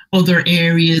other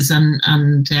areas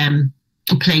and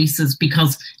places,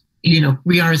 because, you know,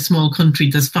 we are a small country.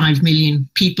 There's 5 million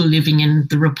people living in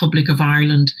the Republic of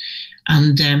Ireland.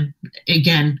 And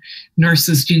again,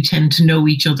 nurses do tend to know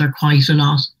each other quite a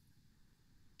lot.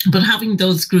 But having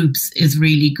those groups is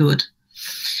really good.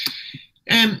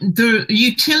 The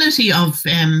utility of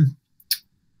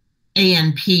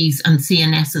ANPs and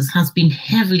CNSs has been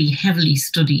heavily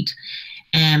studied,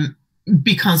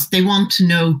 because they want to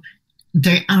know,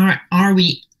 are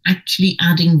we actually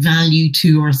adding value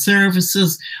to our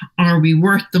services? Are we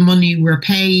worth the money we're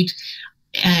paid?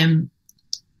 And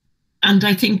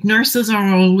I think nurses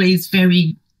are always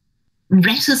very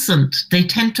reticent. They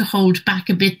tend to hold back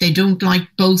a bit. They don't like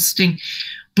boasting,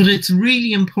 but it's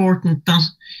really important that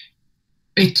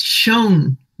it's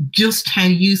shown just how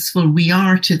useful we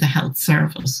are to the health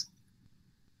service.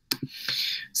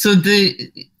 So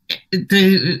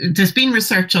there's been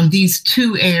research on these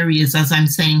two areas, as I'm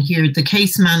saying here, the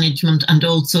case management and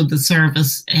also the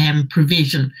service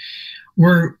provision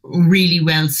were really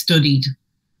well studied.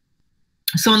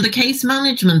 So on the case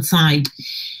management side,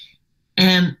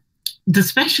 the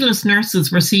specialist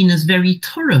nurses were seen as very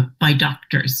thorough by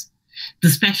doctors. The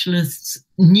specialists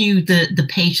knew the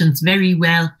patients very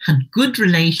well, had good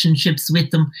relationships with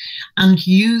them, and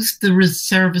used the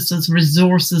services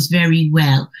resources very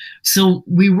well. So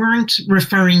we weren't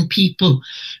referring people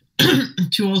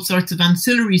to all sorts of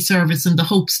ancillary service in the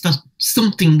hopes that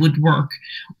something would work.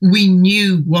 We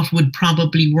knew what would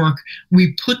probably work.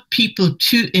 We put people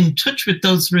in touch with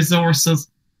those resources,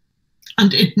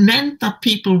 and it meant that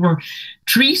people were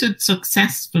treated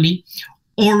successfully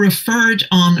or referred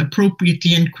on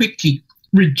appropriately and quickly,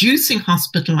 reducing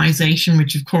hospitalization,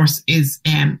 which of course is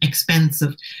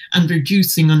expensive, and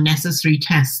reducing unnecessary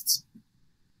tests.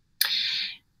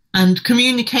 And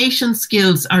communication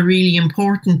skills are really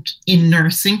important in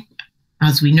nursing.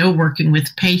 As we know, working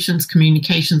with patients,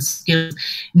 communication skills,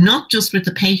 not just with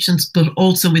the patients, but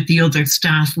also with the other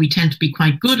staff. We tend to be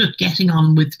quite good at getting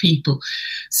on with people.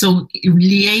 So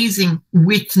liaising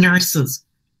with nurses,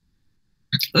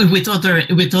 with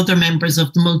other members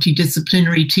of the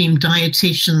multidisciplinary team,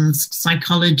 dietitians,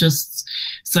 psychologists,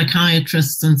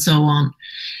 psychiatrists, and so on,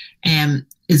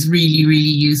 is really, really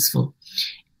useful.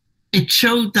 It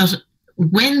showed that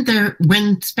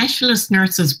when specialist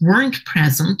nurses weren't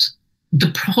present,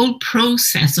 the whole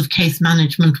process of case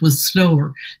management was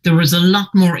slower. There was a lot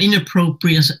more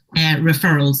inappropriate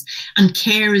referrals, and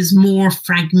care is more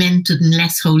fragmented and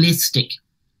less holistic.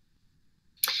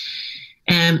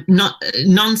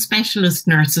 Non-specialist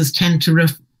nurses tend to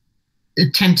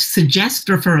suggest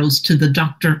referrals to the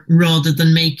doctor rather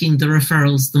than making the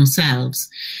referrals themselves.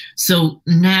 So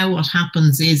now what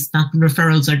happens is that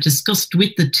referrals are discussed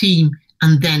with the team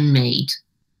and then made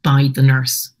by the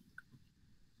nurse.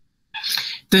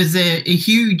 There's a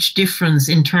huge difference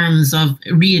in terms of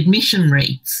readmission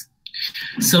rates.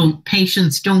 So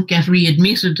patients don't get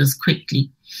readmitted as quickly.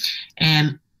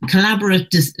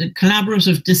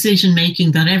 Collaborative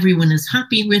decision-making that everyone is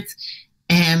happy with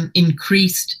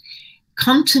increased.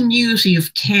 Continuity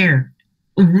of care,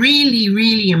 really,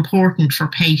 really important for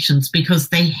patients because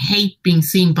they hate being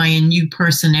seen by a new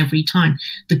person every time.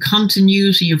 The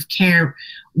continuity of care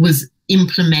was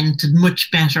implemented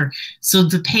much better. So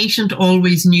the patient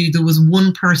always knew there was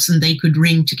one person they could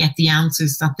ring to get the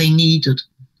answers that they needed.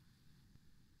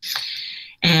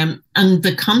 And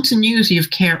the continuity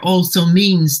of care also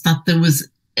means that there was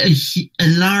a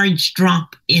large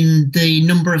drop in the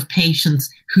number of patients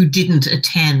who didn't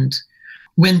attend.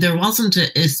 When there wasn't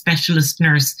a specialist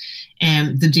nurse,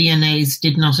 the DNAs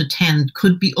did not attend,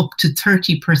 could be up to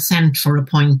 30% for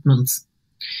appointments.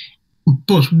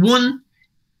 But one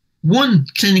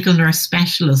clinical nurse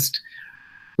specialist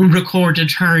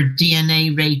recorded her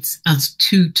DNA rates as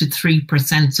 2 to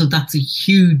 3%. So that's a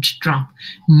huge drop.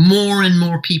 More and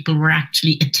more people were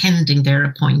actually attending their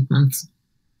appointments.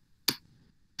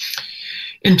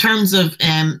 In terms of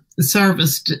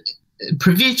service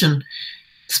provision,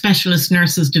 specialist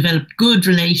nurses developed good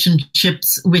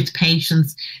relationships with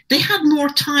patients. They had more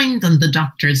time than the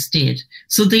doctors did,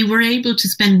 so they were able to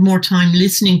spend more time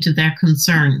listening to their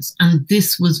concerns, and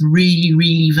this was really,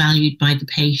 really valued by the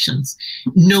patients.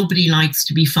 Nobody likes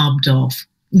to be fobbed off.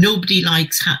 Nobody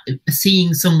likes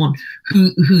seeing someone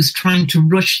who's trying to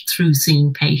rush through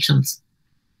seeing patients.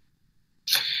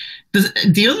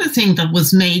 The other thing that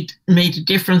was made a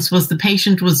difference was the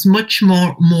patient was much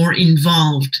more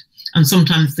involved, and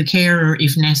sometimes the carer,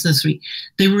 if necessary.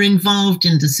 They were involved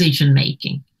in decision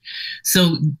making.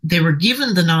 So they were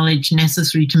given the knowledge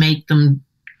necessary to make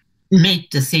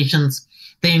decisions.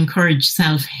 They encouraged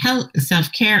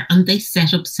self-care, and they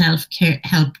set up self-care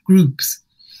help groups.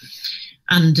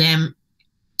 And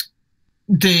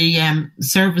the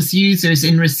service users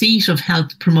in receipt of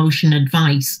health promotion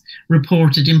advice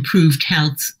reported improved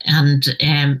health and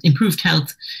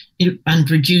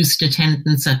reduced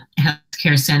attendance at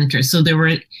healthcare centres. So they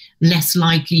were less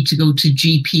likely to go to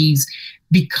GPs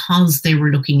because they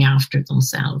were looking after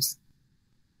themselves.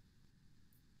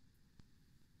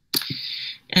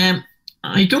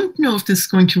 I don't know if this is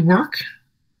going to work.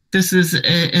 This is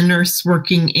a nurse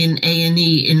working in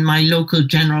A&E in my local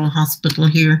general hospital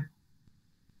here.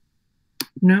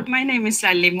 No. My name is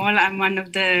Lalimol. I'm one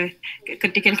of the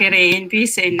critical care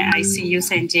ANPs in ICU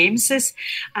St. James's.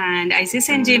 And ICU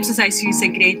St. James's ICU is a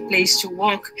great place to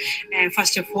work.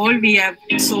 First of all, we are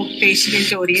so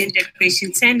patient-oriented,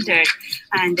 patient-centered.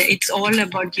 And it's all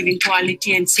about giving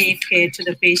quality and safe care to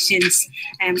the patients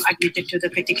admitted to the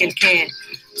critical care.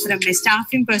 From a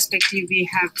staffing perspective, we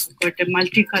have got a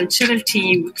multicultural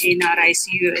team in our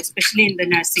ICU, especially in the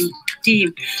nursing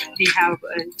team. We have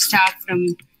staff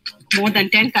from more than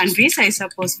 10 countries, I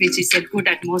suppose, which is a good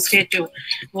atmosphere to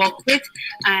work with.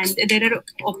 And there are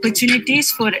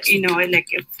opportunities for,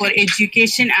 for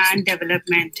education and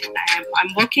development.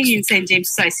 I'm working in St.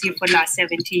 James ICU for the last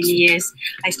 17 years.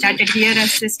 I started here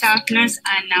as a staff nurse,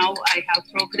 and now I have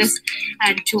progressed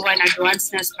and to an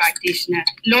advanced nurse practitioner.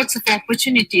 Lots of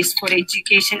opportunities for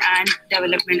education and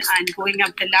development, and going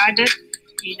up the ladder,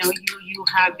 you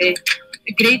have a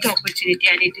great opportunity,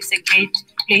 and it is a great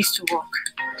place to work.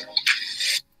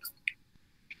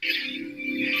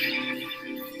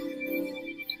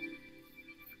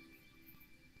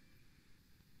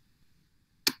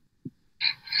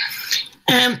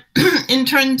 In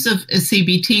terms of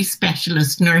CBT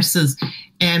specialist nurses,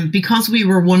 because we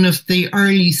were one of the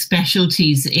early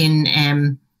specialties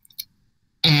in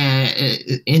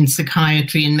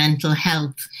psychiatry and mental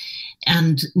health,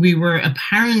 and we were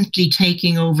apparently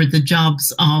taking over the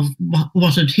jobs of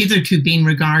what had hitherto been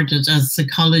regarded as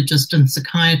psychologist and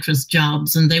psychiatrist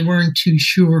jobs, and they weren't too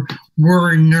sure,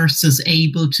 were nurses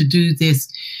able to do this?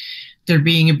 There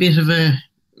being a bit of a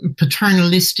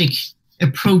paternalistic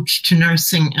approach to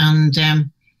nursing, and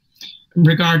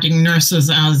regarding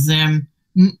nurses as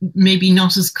maybe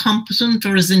not as competent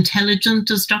or as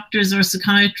intelligent as doctors or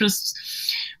psychiatrists.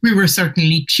 We were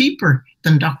certainly cheaper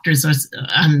than doctors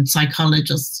and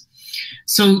psychologists.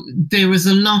 So there was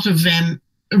a lot of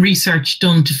research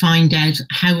done to find out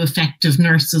how effective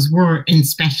nurses were in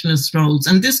specialist roles.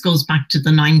 And this goes back to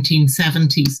the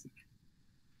 1970s.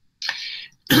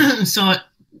 So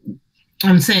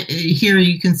here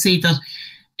you can see that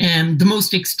the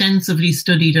most extensively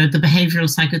studied are the behavioural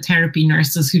psychotherapy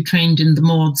nurses who trained in the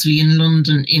Maudsley in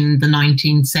London in the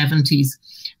 1970s.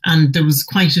 And there was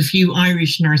quite a few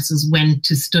Irish nurses went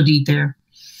to study there.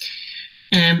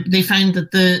 They found that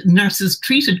the nurses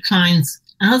treated clients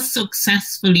as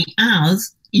successfully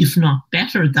as, if not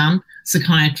better than,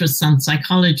 psychiatrists and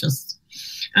psychologists.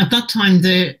 At that time,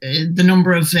 the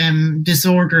number of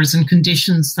disorders and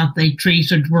conditions that they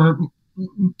treated were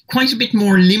quite a bit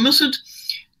more limited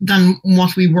than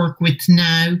what we work with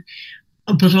now,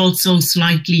 but also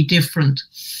slightly different.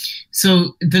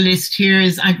 So the list here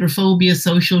is agoraphobia,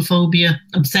 social phobia,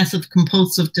 obsessive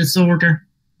compulsive disorder,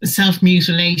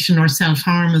 self-mutilation or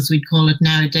self-harm as we'd call it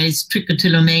nowadays,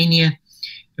 trichotillomania,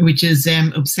 which is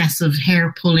obsessive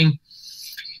hair pulling,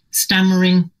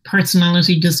 stammering,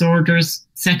 personality disorders,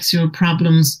 sexual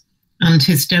problems, and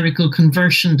hysterical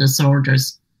conversion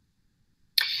disorders.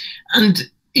 And,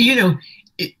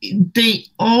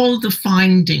 all the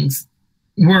findings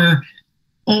were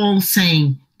all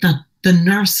saying that the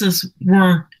nurses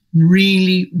were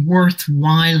really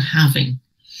worthwhile having.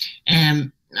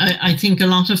 I think a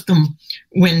lot of them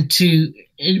went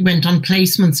on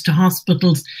placements to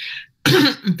hospitals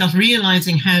that,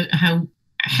 realizing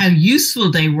how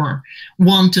useful they were,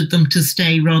 wanted them to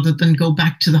stay rather than go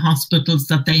back to the hospitals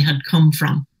that they had come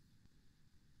from.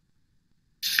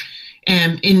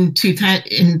 In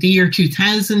the year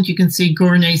 2000, you can see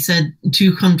Gournay said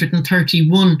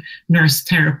 231 nurse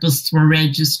therapists were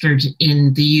registered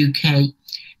in the UK.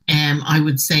 I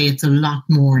would say it's a lot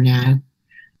more now.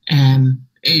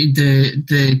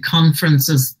 The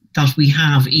conferences that we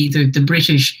have, either the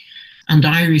British and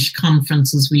Irish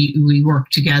conferences we work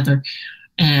together,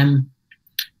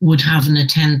 would have an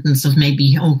attendance of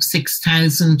maybe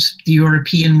 6,000. The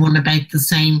European one about the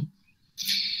same.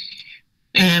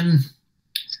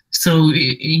 So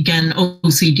again,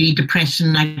 OCD,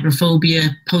 depression,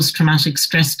 agoraphobia, post-traumatic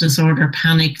stress disorder,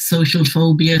 panic, social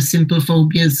phobia, simple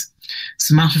phobias,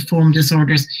 somatoform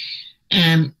disorders.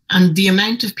 And the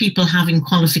amount of people having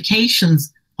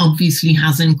qualifications obviously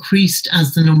has increased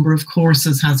as the number of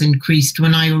courses has increased.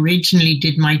 When I originally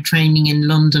did my training in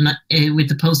London with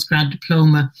the postgrad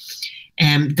diploma,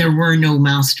 there were no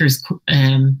master's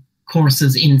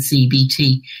courses in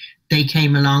CBT. They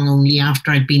came along only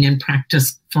after I'd been in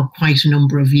practice for quite a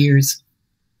number of years.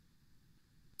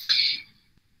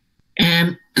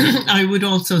 I would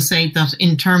also say that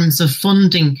in terms of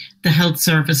funding, the health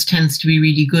service tends to be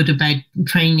really good about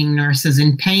training nurses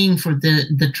and paying for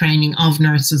the training of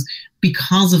nurses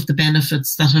because of the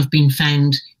benefits that have been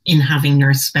found in having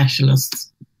nurse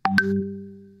specialists.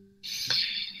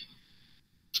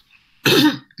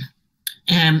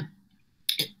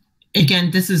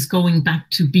 again, this is going back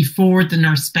to before the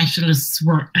nurse specialists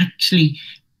were actually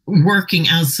working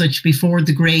as such, before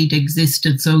the grade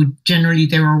existed. So generally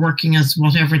they were working as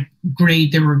whatever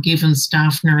grade they were given: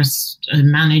 staff nurse,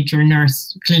 manager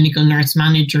nurse, clinical nurse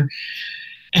manager.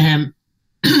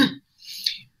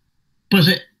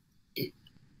 But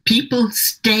people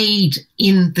stayed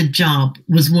in the job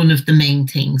was one of the main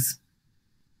things.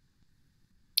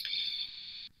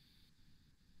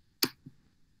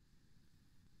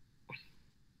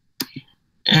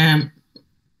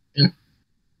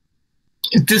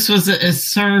 This was a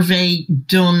survey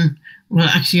done, well,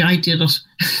 actually I did it,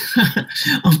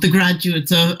 of the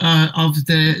graduates of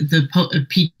the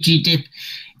PG DIP,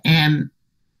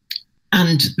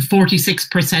 and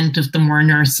 46% of them were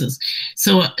nurses.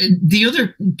 So the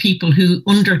other people who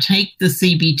undertake the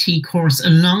CBT course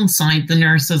alongside the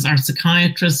nurses are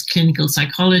psychiatrists, clinical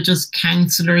psychologists,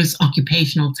 counsellors,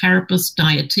 occupational therapists,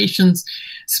 dietitians,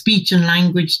 speech and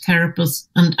language therapists,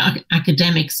 and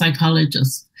academic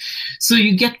psychologists. So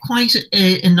you get quite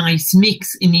a nice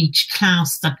mix in each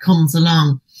class that comes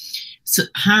along. So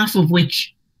half of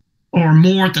which, or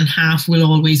more than half, will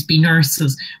always be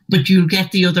nurses, but you'll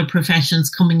get the other professions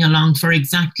coming along for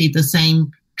exactly the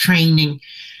same training.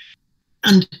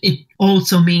 And it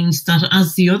also means that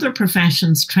as the other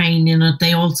professions train in it,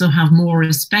 they also have more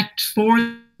respect for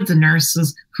the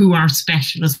nurses who are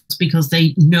specialists, because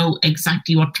they know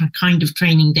exactly what kind of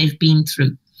training they've been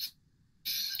through.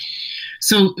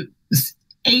 So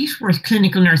 8 were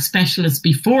clinical nurse specialists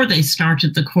before they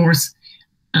started the course.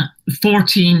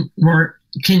 14 were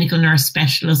clinical nurse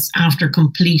specialists after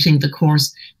completing the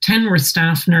course. 10 were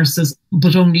staff nurses,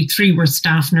 but only 3 were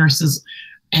staff nurses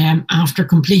after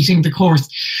completing the course.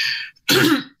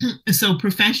 So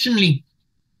professionally,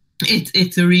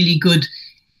 it's a really good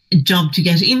job to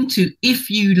get into. If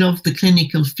you love the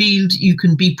clinical field, you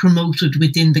can be promoted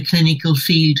within the clinical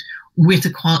field with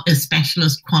a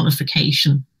specialist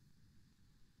qualification.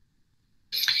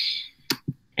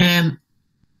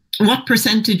 What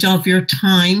percentage of your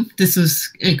time, this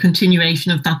is a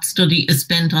continuation of that study, is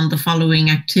spent on the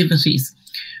following activities?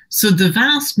 So the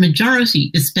vast majority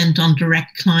is spent on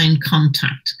direct client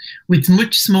contact, with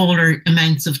much smaller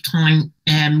amounts of time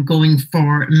going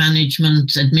for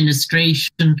management,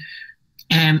 administration,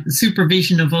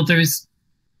 supervision of others,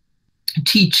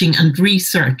 teaching and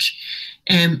research.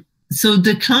 So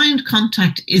the client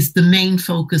contact is the main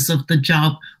focus of the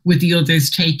job, with the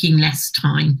others taking less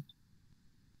time.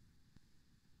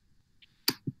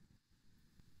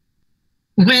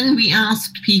 When we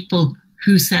asked people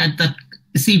who said that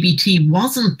CBT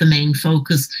wasn't the main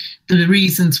focus, the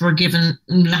reasons were given: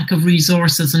 lack of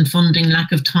resources and funding,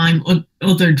 lack of time,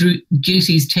 other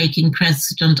duties taking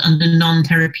precedent, and a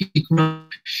non-therapeutic role.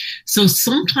 So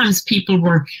sometimes people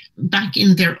were back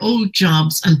in their old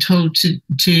jobs and told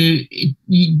to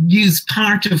use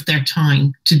part of their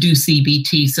time to do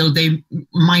CBT. So they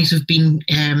might have been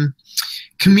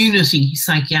community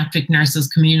psychiatric nurses,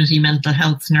 community mental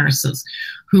health nurses,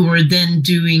 who were then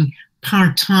doing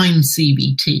part-time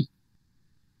CBT.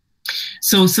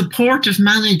 So supportive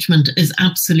management is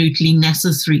absolutely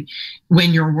necessary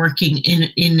when you're working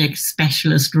in a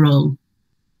specialist role.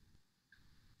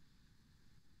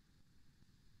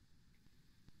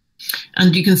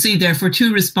 And you can see there, for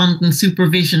 2 respondents,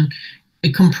 supervision,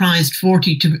 it comprised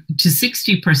 40 to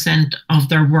 60% of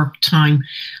their work time.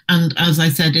 And as I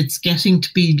said, it's getting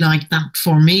to be like that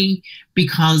for me,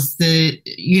 because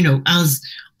as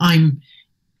I'm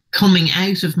coming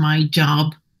out of my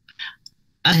job,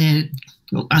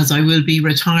 as I will be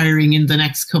retiring in the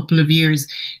next couple of years,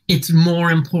 it's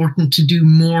more important to do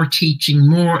more teaching,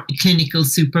 more clinical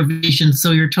supervision.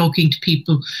 So you're talking to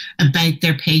people about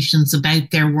their patients, about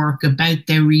their work, about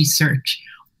their research,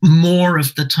 more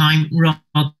of the time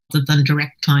rather than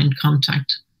direct client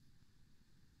contact.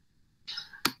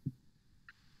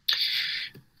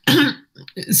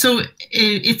 So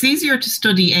it's easier to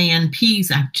study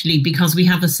ANPs actually, because we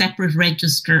have a separate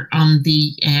register on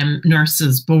the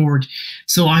nurses board.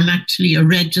 So I'm actually a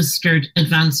registered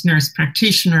advanced nurse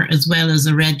practitioner, as well as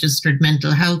a registered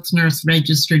mental health nurse,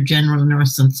 registered general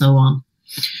nurse, and so on.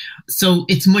 So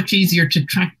it's much easier to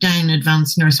track down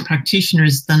advanced nurse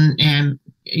practitioners than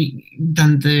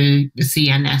the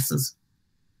CNSs.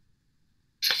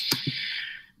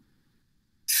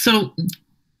 So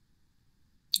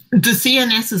the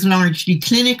CNS is largely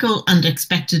clinical and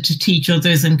expected to teach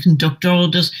others and conduct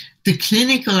audit. The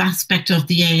clinical aspect of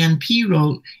the ANP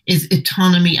role is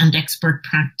autonomy and expert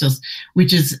practice,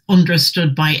 which is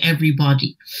understood by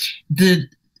everybody. The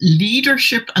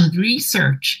leadership and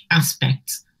research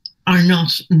aspects are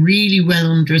not really well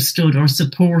understood or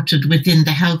supported within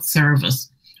the health service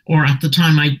or at the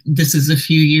time, this is a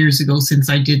few years ago since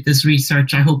I did this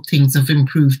research. I hope things have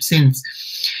improved since.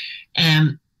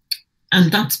 And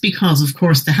that's because, of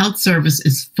course, the health service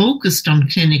is focused on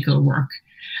clinical work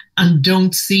and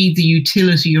don't see the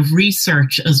utility of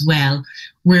research as well,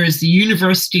 whereas the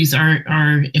universities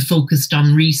are focused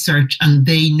on research and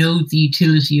they know the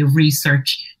utility of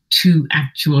research to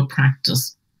actual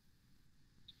practice.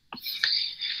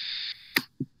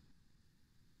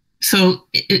 So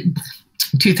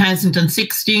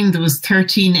 2016, there was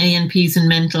 13 ANPs in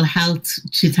mental health,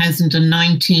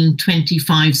 2019,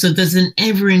 25. So there's an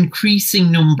ever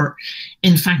increasing number.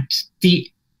 In fact,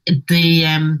 the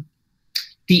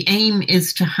aim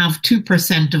is to have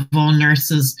 2% of all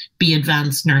nurses be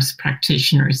advanced nurse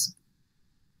practitioners.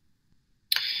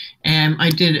 I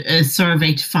did a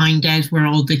survey to find out where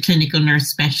all the clinical nurse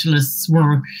specialists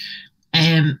were.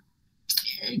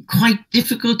 Quite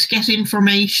difficult to get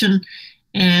information.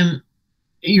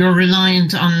 You're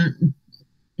reliant on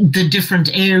the different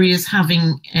areas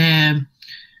having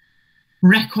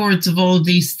records of all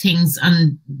these things,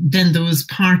 and then there was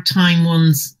part-time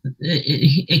ones,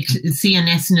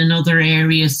 CNS in another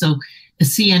area. So a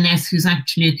CNS who's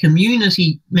actually a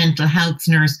community mental health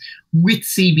nurse with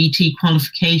CBT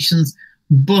qualifications,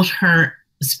 but her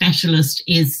specialism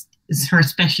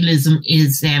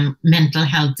is mental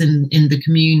health in the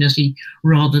community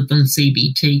rather than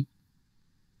CBT.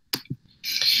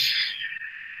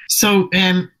 So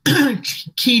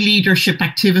key leadership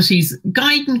activities: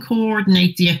 guide and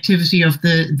coordinate the activity of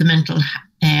the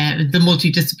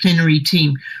multidisciplinary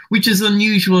team, which is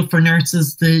unusual for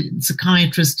nurses. The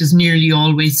psychiatrist is nearly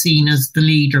always seen as the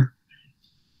leader.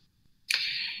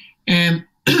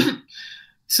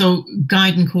 So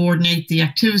guide and coordinate the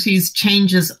activities,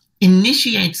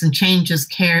 initiates and changes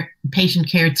patient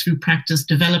care through practice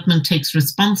development, takes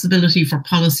responsibility for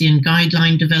policy and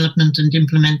guideline development and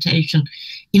implementation,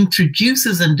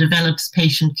 introduces and develops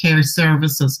patient care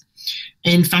services.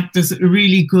 In fact, there's a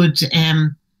really good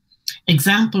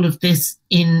example of this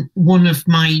in one of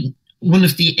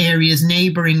the areas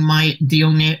neighbouring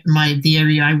the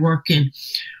area I work in,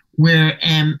 where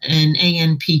an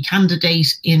ANP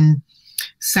candidate in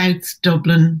South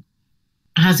Dublin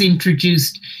has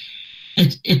introduced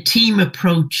a team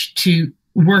approach to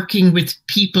working with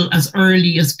people as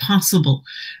early as possible.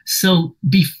 So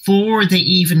before they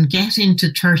even get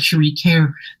into tertiary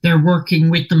care, they're working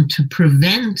with them to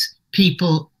prevent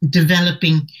people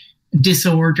developing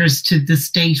disorders to the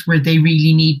state where they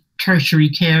really need tertiary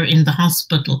care in the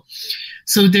hospital.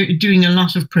 So they're doing a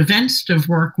lot of preventative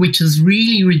work, which has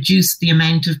really reduced the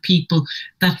amount of people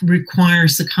that require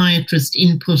psychiatrist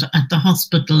input at the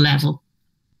hospital level.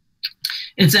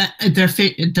 Their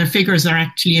figures are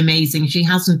actually amazing. She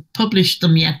hasn't published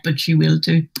them yet, but she will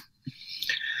do.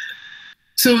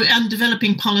 So, and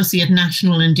developing policy at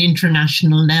national and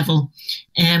international level.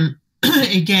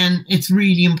 Again, it's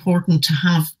really important to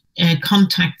have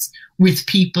contacts with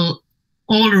people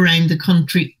all around the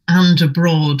country and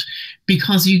abroad,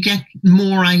 because you get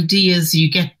more ideas,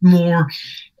 you get more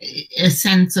a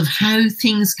sense of how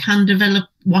things can develop,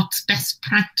 what's best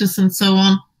practice and so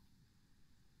on.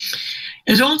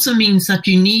 It also means that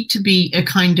you need to be a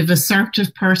kind of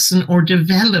assertive person or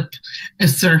develop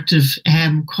assertive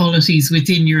qualities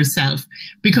within yourself,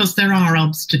 because there are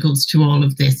obstacles to all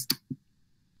of this.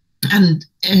 And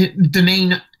the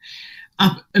main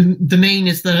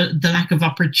is the lack of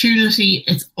opportunity.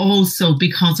 It's also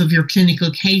because of your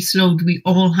clinical caseload. We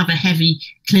all have a heavy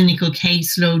clinical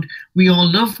caseload. We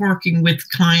all love working with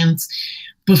clients,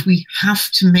 but we have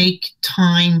to make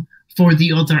time for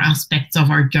the other aspects of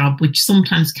our job, which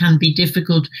sometimes can be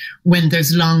difficult when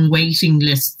there's long waiting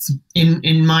lists.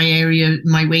 In my area,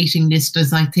 my waiting list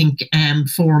is, I think,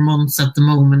 4 months at the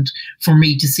moment for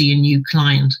me to see a new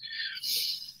client.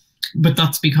 But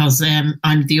that's because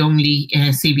I'm the only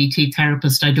CBT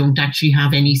therapist. I don't actually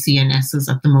have any CNSs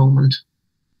at the moment.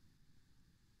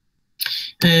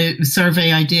 The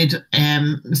survey I did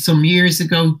some years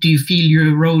ago: do you feel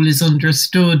your role is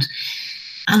understood?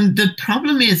 And the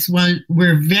problem is, well,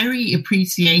 we're very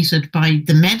appreciated by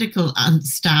the medical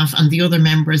staff and the other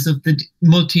members of the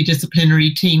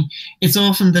multidisciplinary team. It's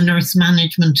often the nurse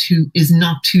management who is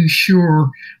not too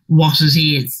sure what it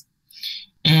is.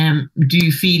 Do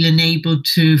you feel enabled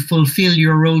to fulfill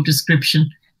your role description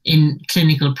in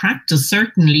clinical practice?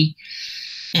 Certainly.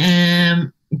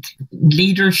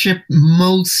 Leadership,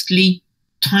 mostly.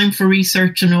 Time for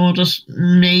research and audit,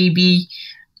 maybe.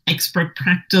 Expert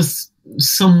practice,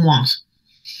 somewhat.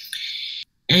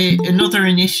 Another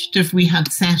initiative we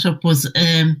had set up was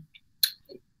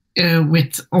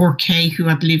with RK, who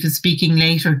I believe is speaking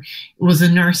later, was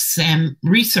a nurse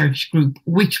research group,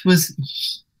 which was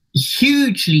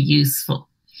hugely useful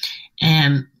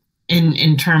in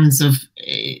terms of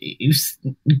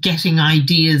getting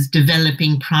ideas,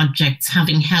 developing projects,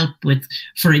 having help with,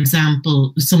 for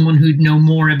example, someone who'd know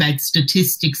more about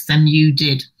statistics than you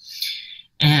did,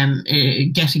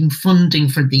 getting funding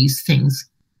for these things.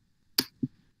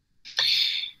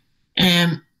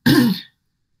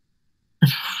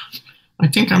 I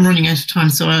think I'm running out of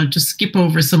time, so I'll just skip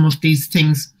over some of these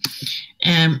things.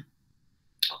 Again,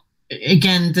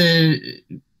 the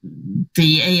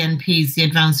ANPs, the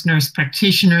advanced nurse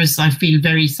practitioners, I feel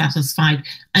very satisfied.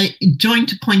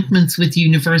 Joint appointments with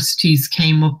universities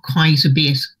came up quite a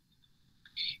bit.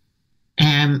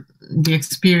 The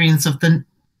experience of the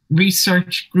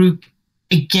research group,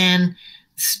 again,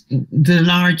 the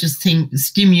largest thing,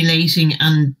 stimulating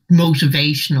and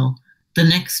motivational. The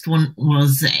next one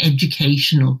was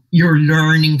educational. You're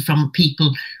learning from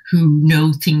people who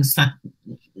know things, that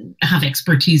have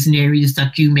expertise in areas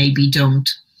that you maybe don't.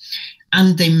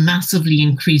 And they massively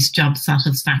increase job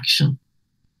satisfaction.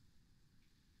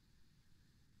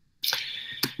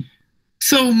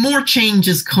 So more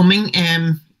changes coming.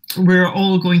 We're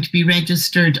all going to be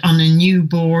registered on a new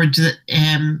board.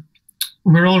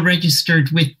 We're all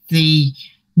registered with the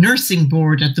nursing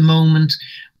board at the moment,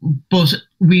 but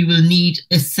we will need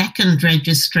a second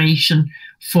registration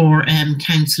for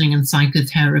counselling and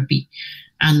psychotherapy,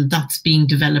 and that's being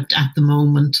developed at the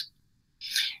moment.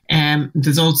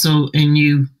 There's also a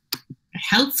new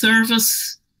health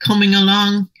service coming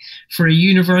along for a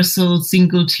universal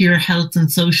single-tier health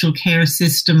and social care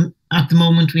system. At the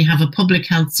moment, we have a public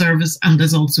health service and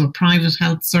there's also a private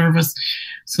health service,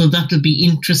 so that'll be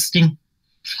interesting.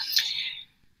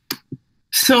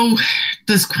 So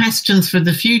there's questions for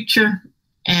the future.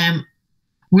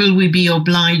 Will we be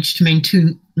obliged to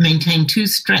maintain two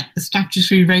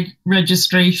statutory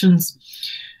registrations?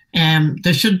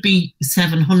 There should be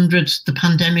 700. The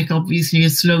pandemic obviously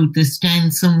has slowed this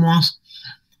down somewhat,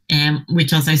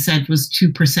 which, as I said, was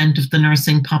 2% of the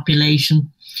nursing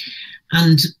population.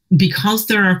 And because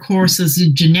there are courses, a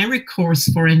generic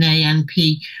course for an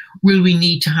ANP, will we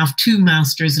need to have two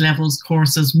master's levels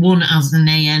courses, one as an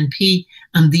ANP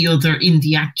and the other in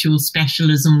the actual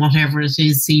specialism, whatever it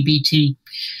is, CBT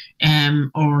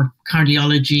or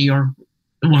cardiology or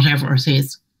whatever it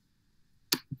is.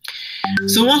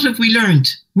 So what have we learned?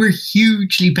 We're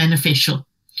hugely beneficial.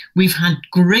 We've had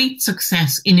great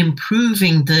success in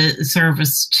improving the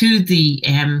service to the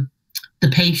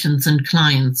patients and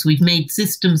clients. We've made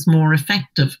systems more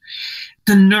effective.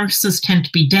 The nurses tend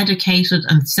to be dedicated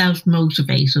and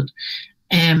self-motivated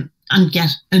and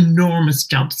get enormous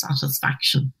job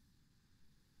satisfaction.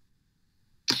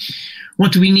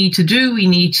 What do we need to do? We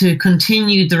need to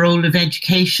continue the role of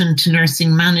education to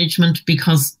nursing management,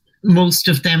 because most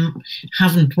of them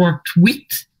haven't worked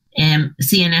with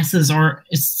CNSs or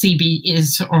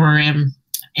CBs or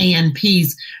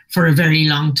ANPs for a very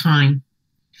long time.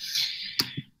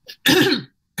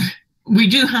 We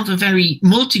do have a very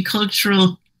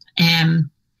multicultural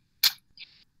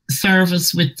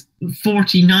service, with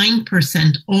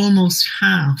 49%, almost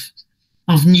half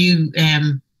of new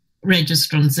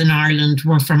registrants in Ireland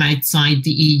were from outside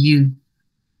the EU,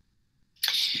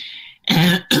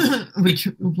 which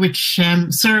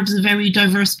serves a very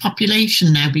diverse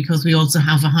population now, because we also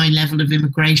have a high level of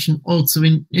immigration, also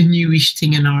a newish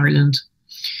thing in Ireland.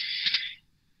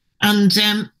 And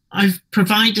I've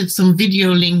provided some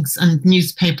video links and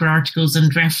newspaper articles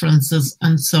and references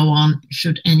and so on,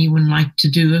 should anyone like to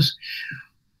do it.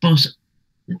 But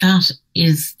that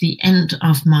is the end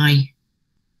of my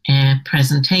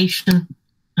presentation.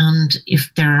 And if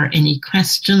there are any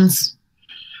questions,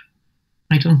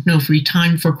 I don't know if we have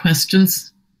time for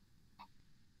questions.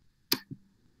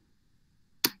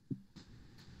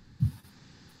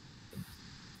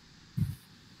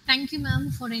 Thank you,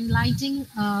 ma'am, for enlightening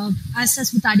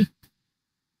us with the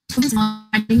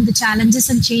challenges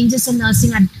and changes in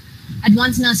nursing,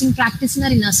 advanced nursing practitioner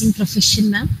in nursing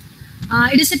profession, ma'am.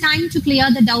 It is a time to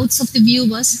clear the doubts of the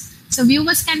viewers. So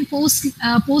viewers can post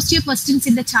your questions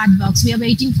in the chat box. We are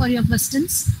waiting for your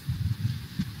questions.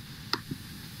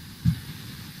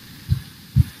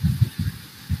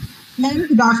 Ma'am,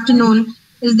 good afternoon.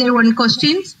 Is there one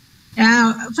question?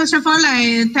 First of all,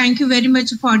 I thank you very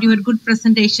much for your good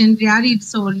presentation. Really,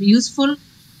 it's all useful.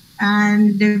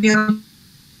 And we are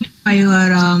by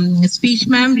your speech,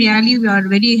 ma'am. Really, we are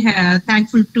very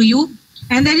thankful to you.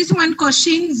 And there is one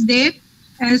question there.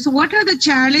 So what are the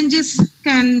challenges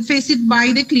can faced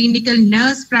by the clinical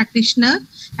nurse practitioner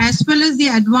as well as the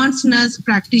advanced nurse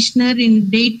practitioner in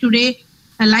day-to-day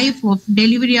life of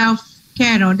delivery of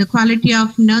care or the quality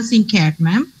of nursing care,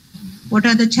 ma'am? What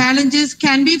are the challenges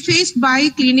can be faced by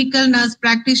clinical nurse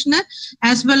practitioner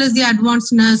as well as the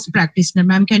advanced nurse practitioner,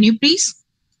 ma'am? Can you please?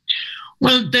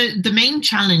 Well, the main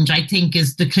challenge, I think,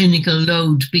 is the clinical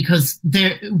load, because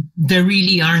there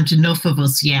really aren't enough of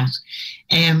us yet.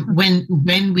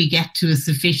 When we get to a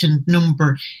sufficient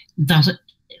number that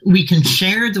we can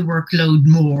share the workload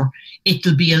more,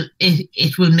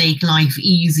 it will make life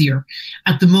easier.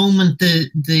 At the moment,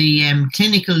 the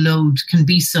clinical load can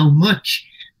be so much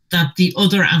that the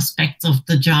other aspects of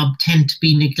the job tend to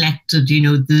be neglected. You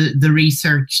know, the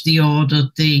research, the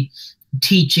audit, the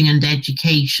teaching and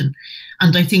education.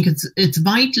 And I think it's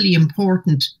vitally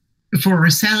important for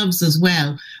ourselves as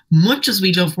well, much as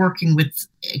we love working with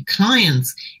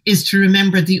clients, is to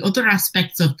remember the other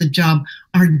aspects of the job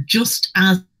are just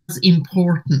as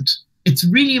important. It's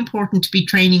really important to be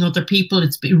training other people.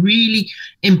 It's really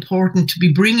important to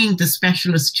be bringing the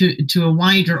specialists to a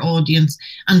wider audience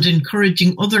and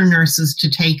encouraging other nurses to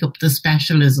take up the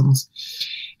specialisms.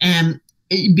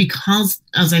 Because,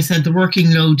 as I said, the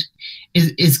working load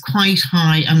is quite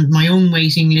high, and my own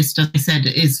waiting list, as I said,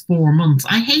 is 4 months.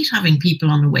 I hate having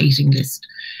people on a waiting list.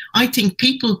 I think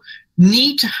people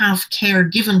need to have care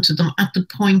given to them at the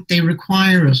point they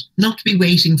require it, not to be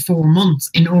waiting 4 months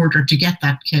in order to get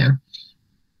that care.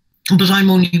 But I'm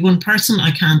only one person.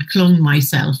 I can't clone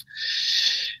myself.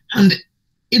 And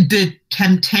the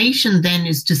temptation then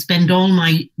is to spend all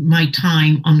my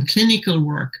time on clinical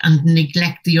work and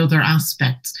neglect the other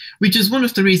aspects, which is one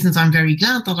of the reasons I'm very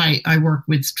glad that I work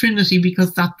with Trinity,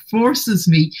 because that forces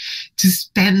me to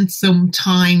spend some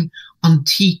time on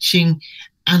teaching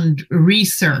and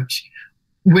research,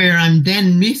 where I'm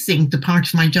then missing the part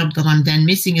of my job that I'm then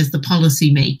missing is the policy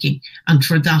making. And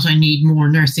for that, I need more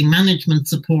nursing management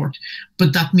support.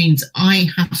 But that means I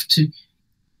have to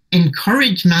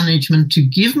encourage management to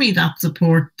give me that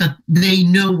support, that they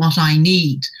know what I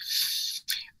need.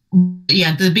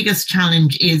 Yeah, the biggest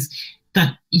challenge is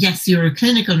that, yes, you're a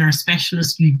clinical nurse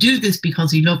specialist. You do this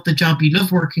because you love the job. You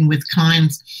love working with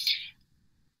clients,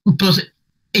 but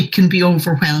it can be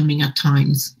overwhelming at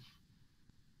times.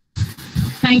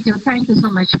 Thank you. Thank you so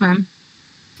much, ma'am.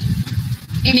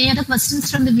 Any other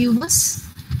questions from the viewers?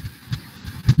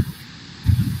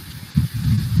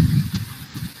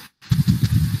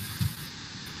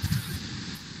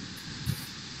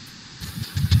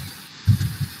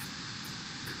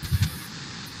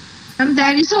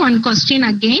 There is one question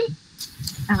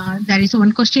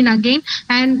again.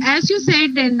 And as you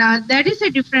said, then there is a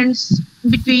difference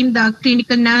between the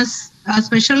clinical nurse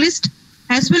specialist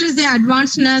as well as the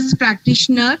advanced nurse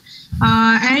practitioner.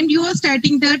 And you are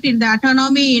stating that in the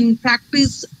autonomy in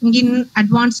practice in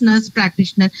advanced nurse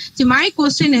practitioner. So my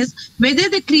question is whether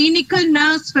the clinical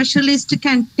nurse specialist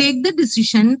can take the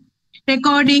decision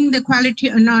regarding the quality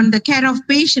on the care of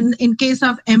patients in case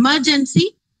of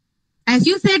emergency. As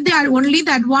you said, they are only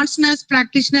the advanced nurse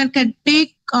practitioner can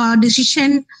take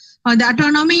decision or the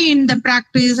autonomy in the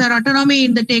practice or autonomy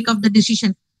in the take of the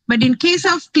decision. But in case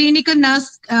of clinical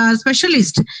nurse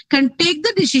specialist, can take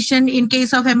the decision in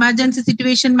case of emergency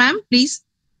situation, ma'am, please.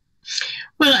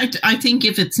 Well, I think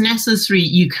if it's necessary,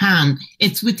 you can.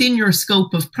 It's within your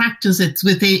scope of practice. It's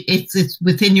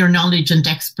within your knowledge and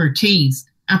expertise.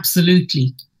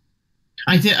 Absolutely.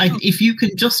 If you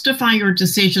can justify your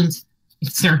decisions,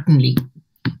 certainly.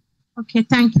 Okay,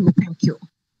 thank you. Thank you.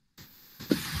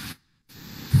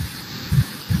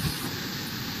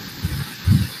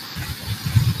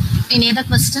 Any other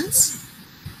questions?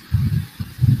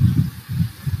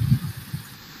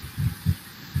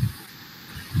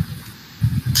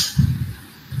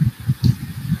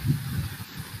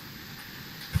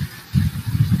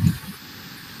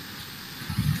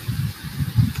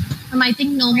 I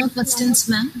think no more questions,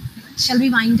 ma'am. Shall we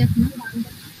wind up now?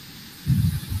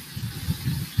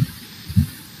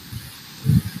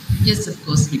 Yes, of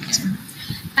course we can.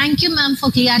 Thank you, ma'am,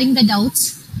 for clearing the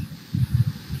doubts.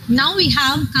 Now we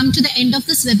have come to the end of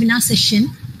this webinar session.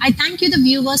 I thank you, the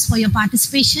viewers, for your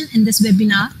participation in this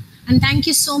webinar. And thank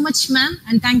you so much, ma'am.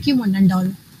 And thank you, one and all.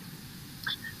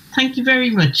 Thank you very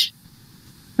much.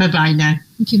 Bye-bye now.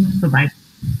 Thank you, ma'am. Bye-bye.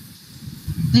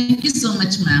 Thank you so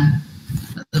much, ma'am,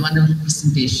 for the wonderful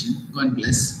presentation. God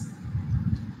bless.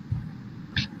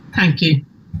 Thank you.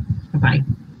 Bye-bye.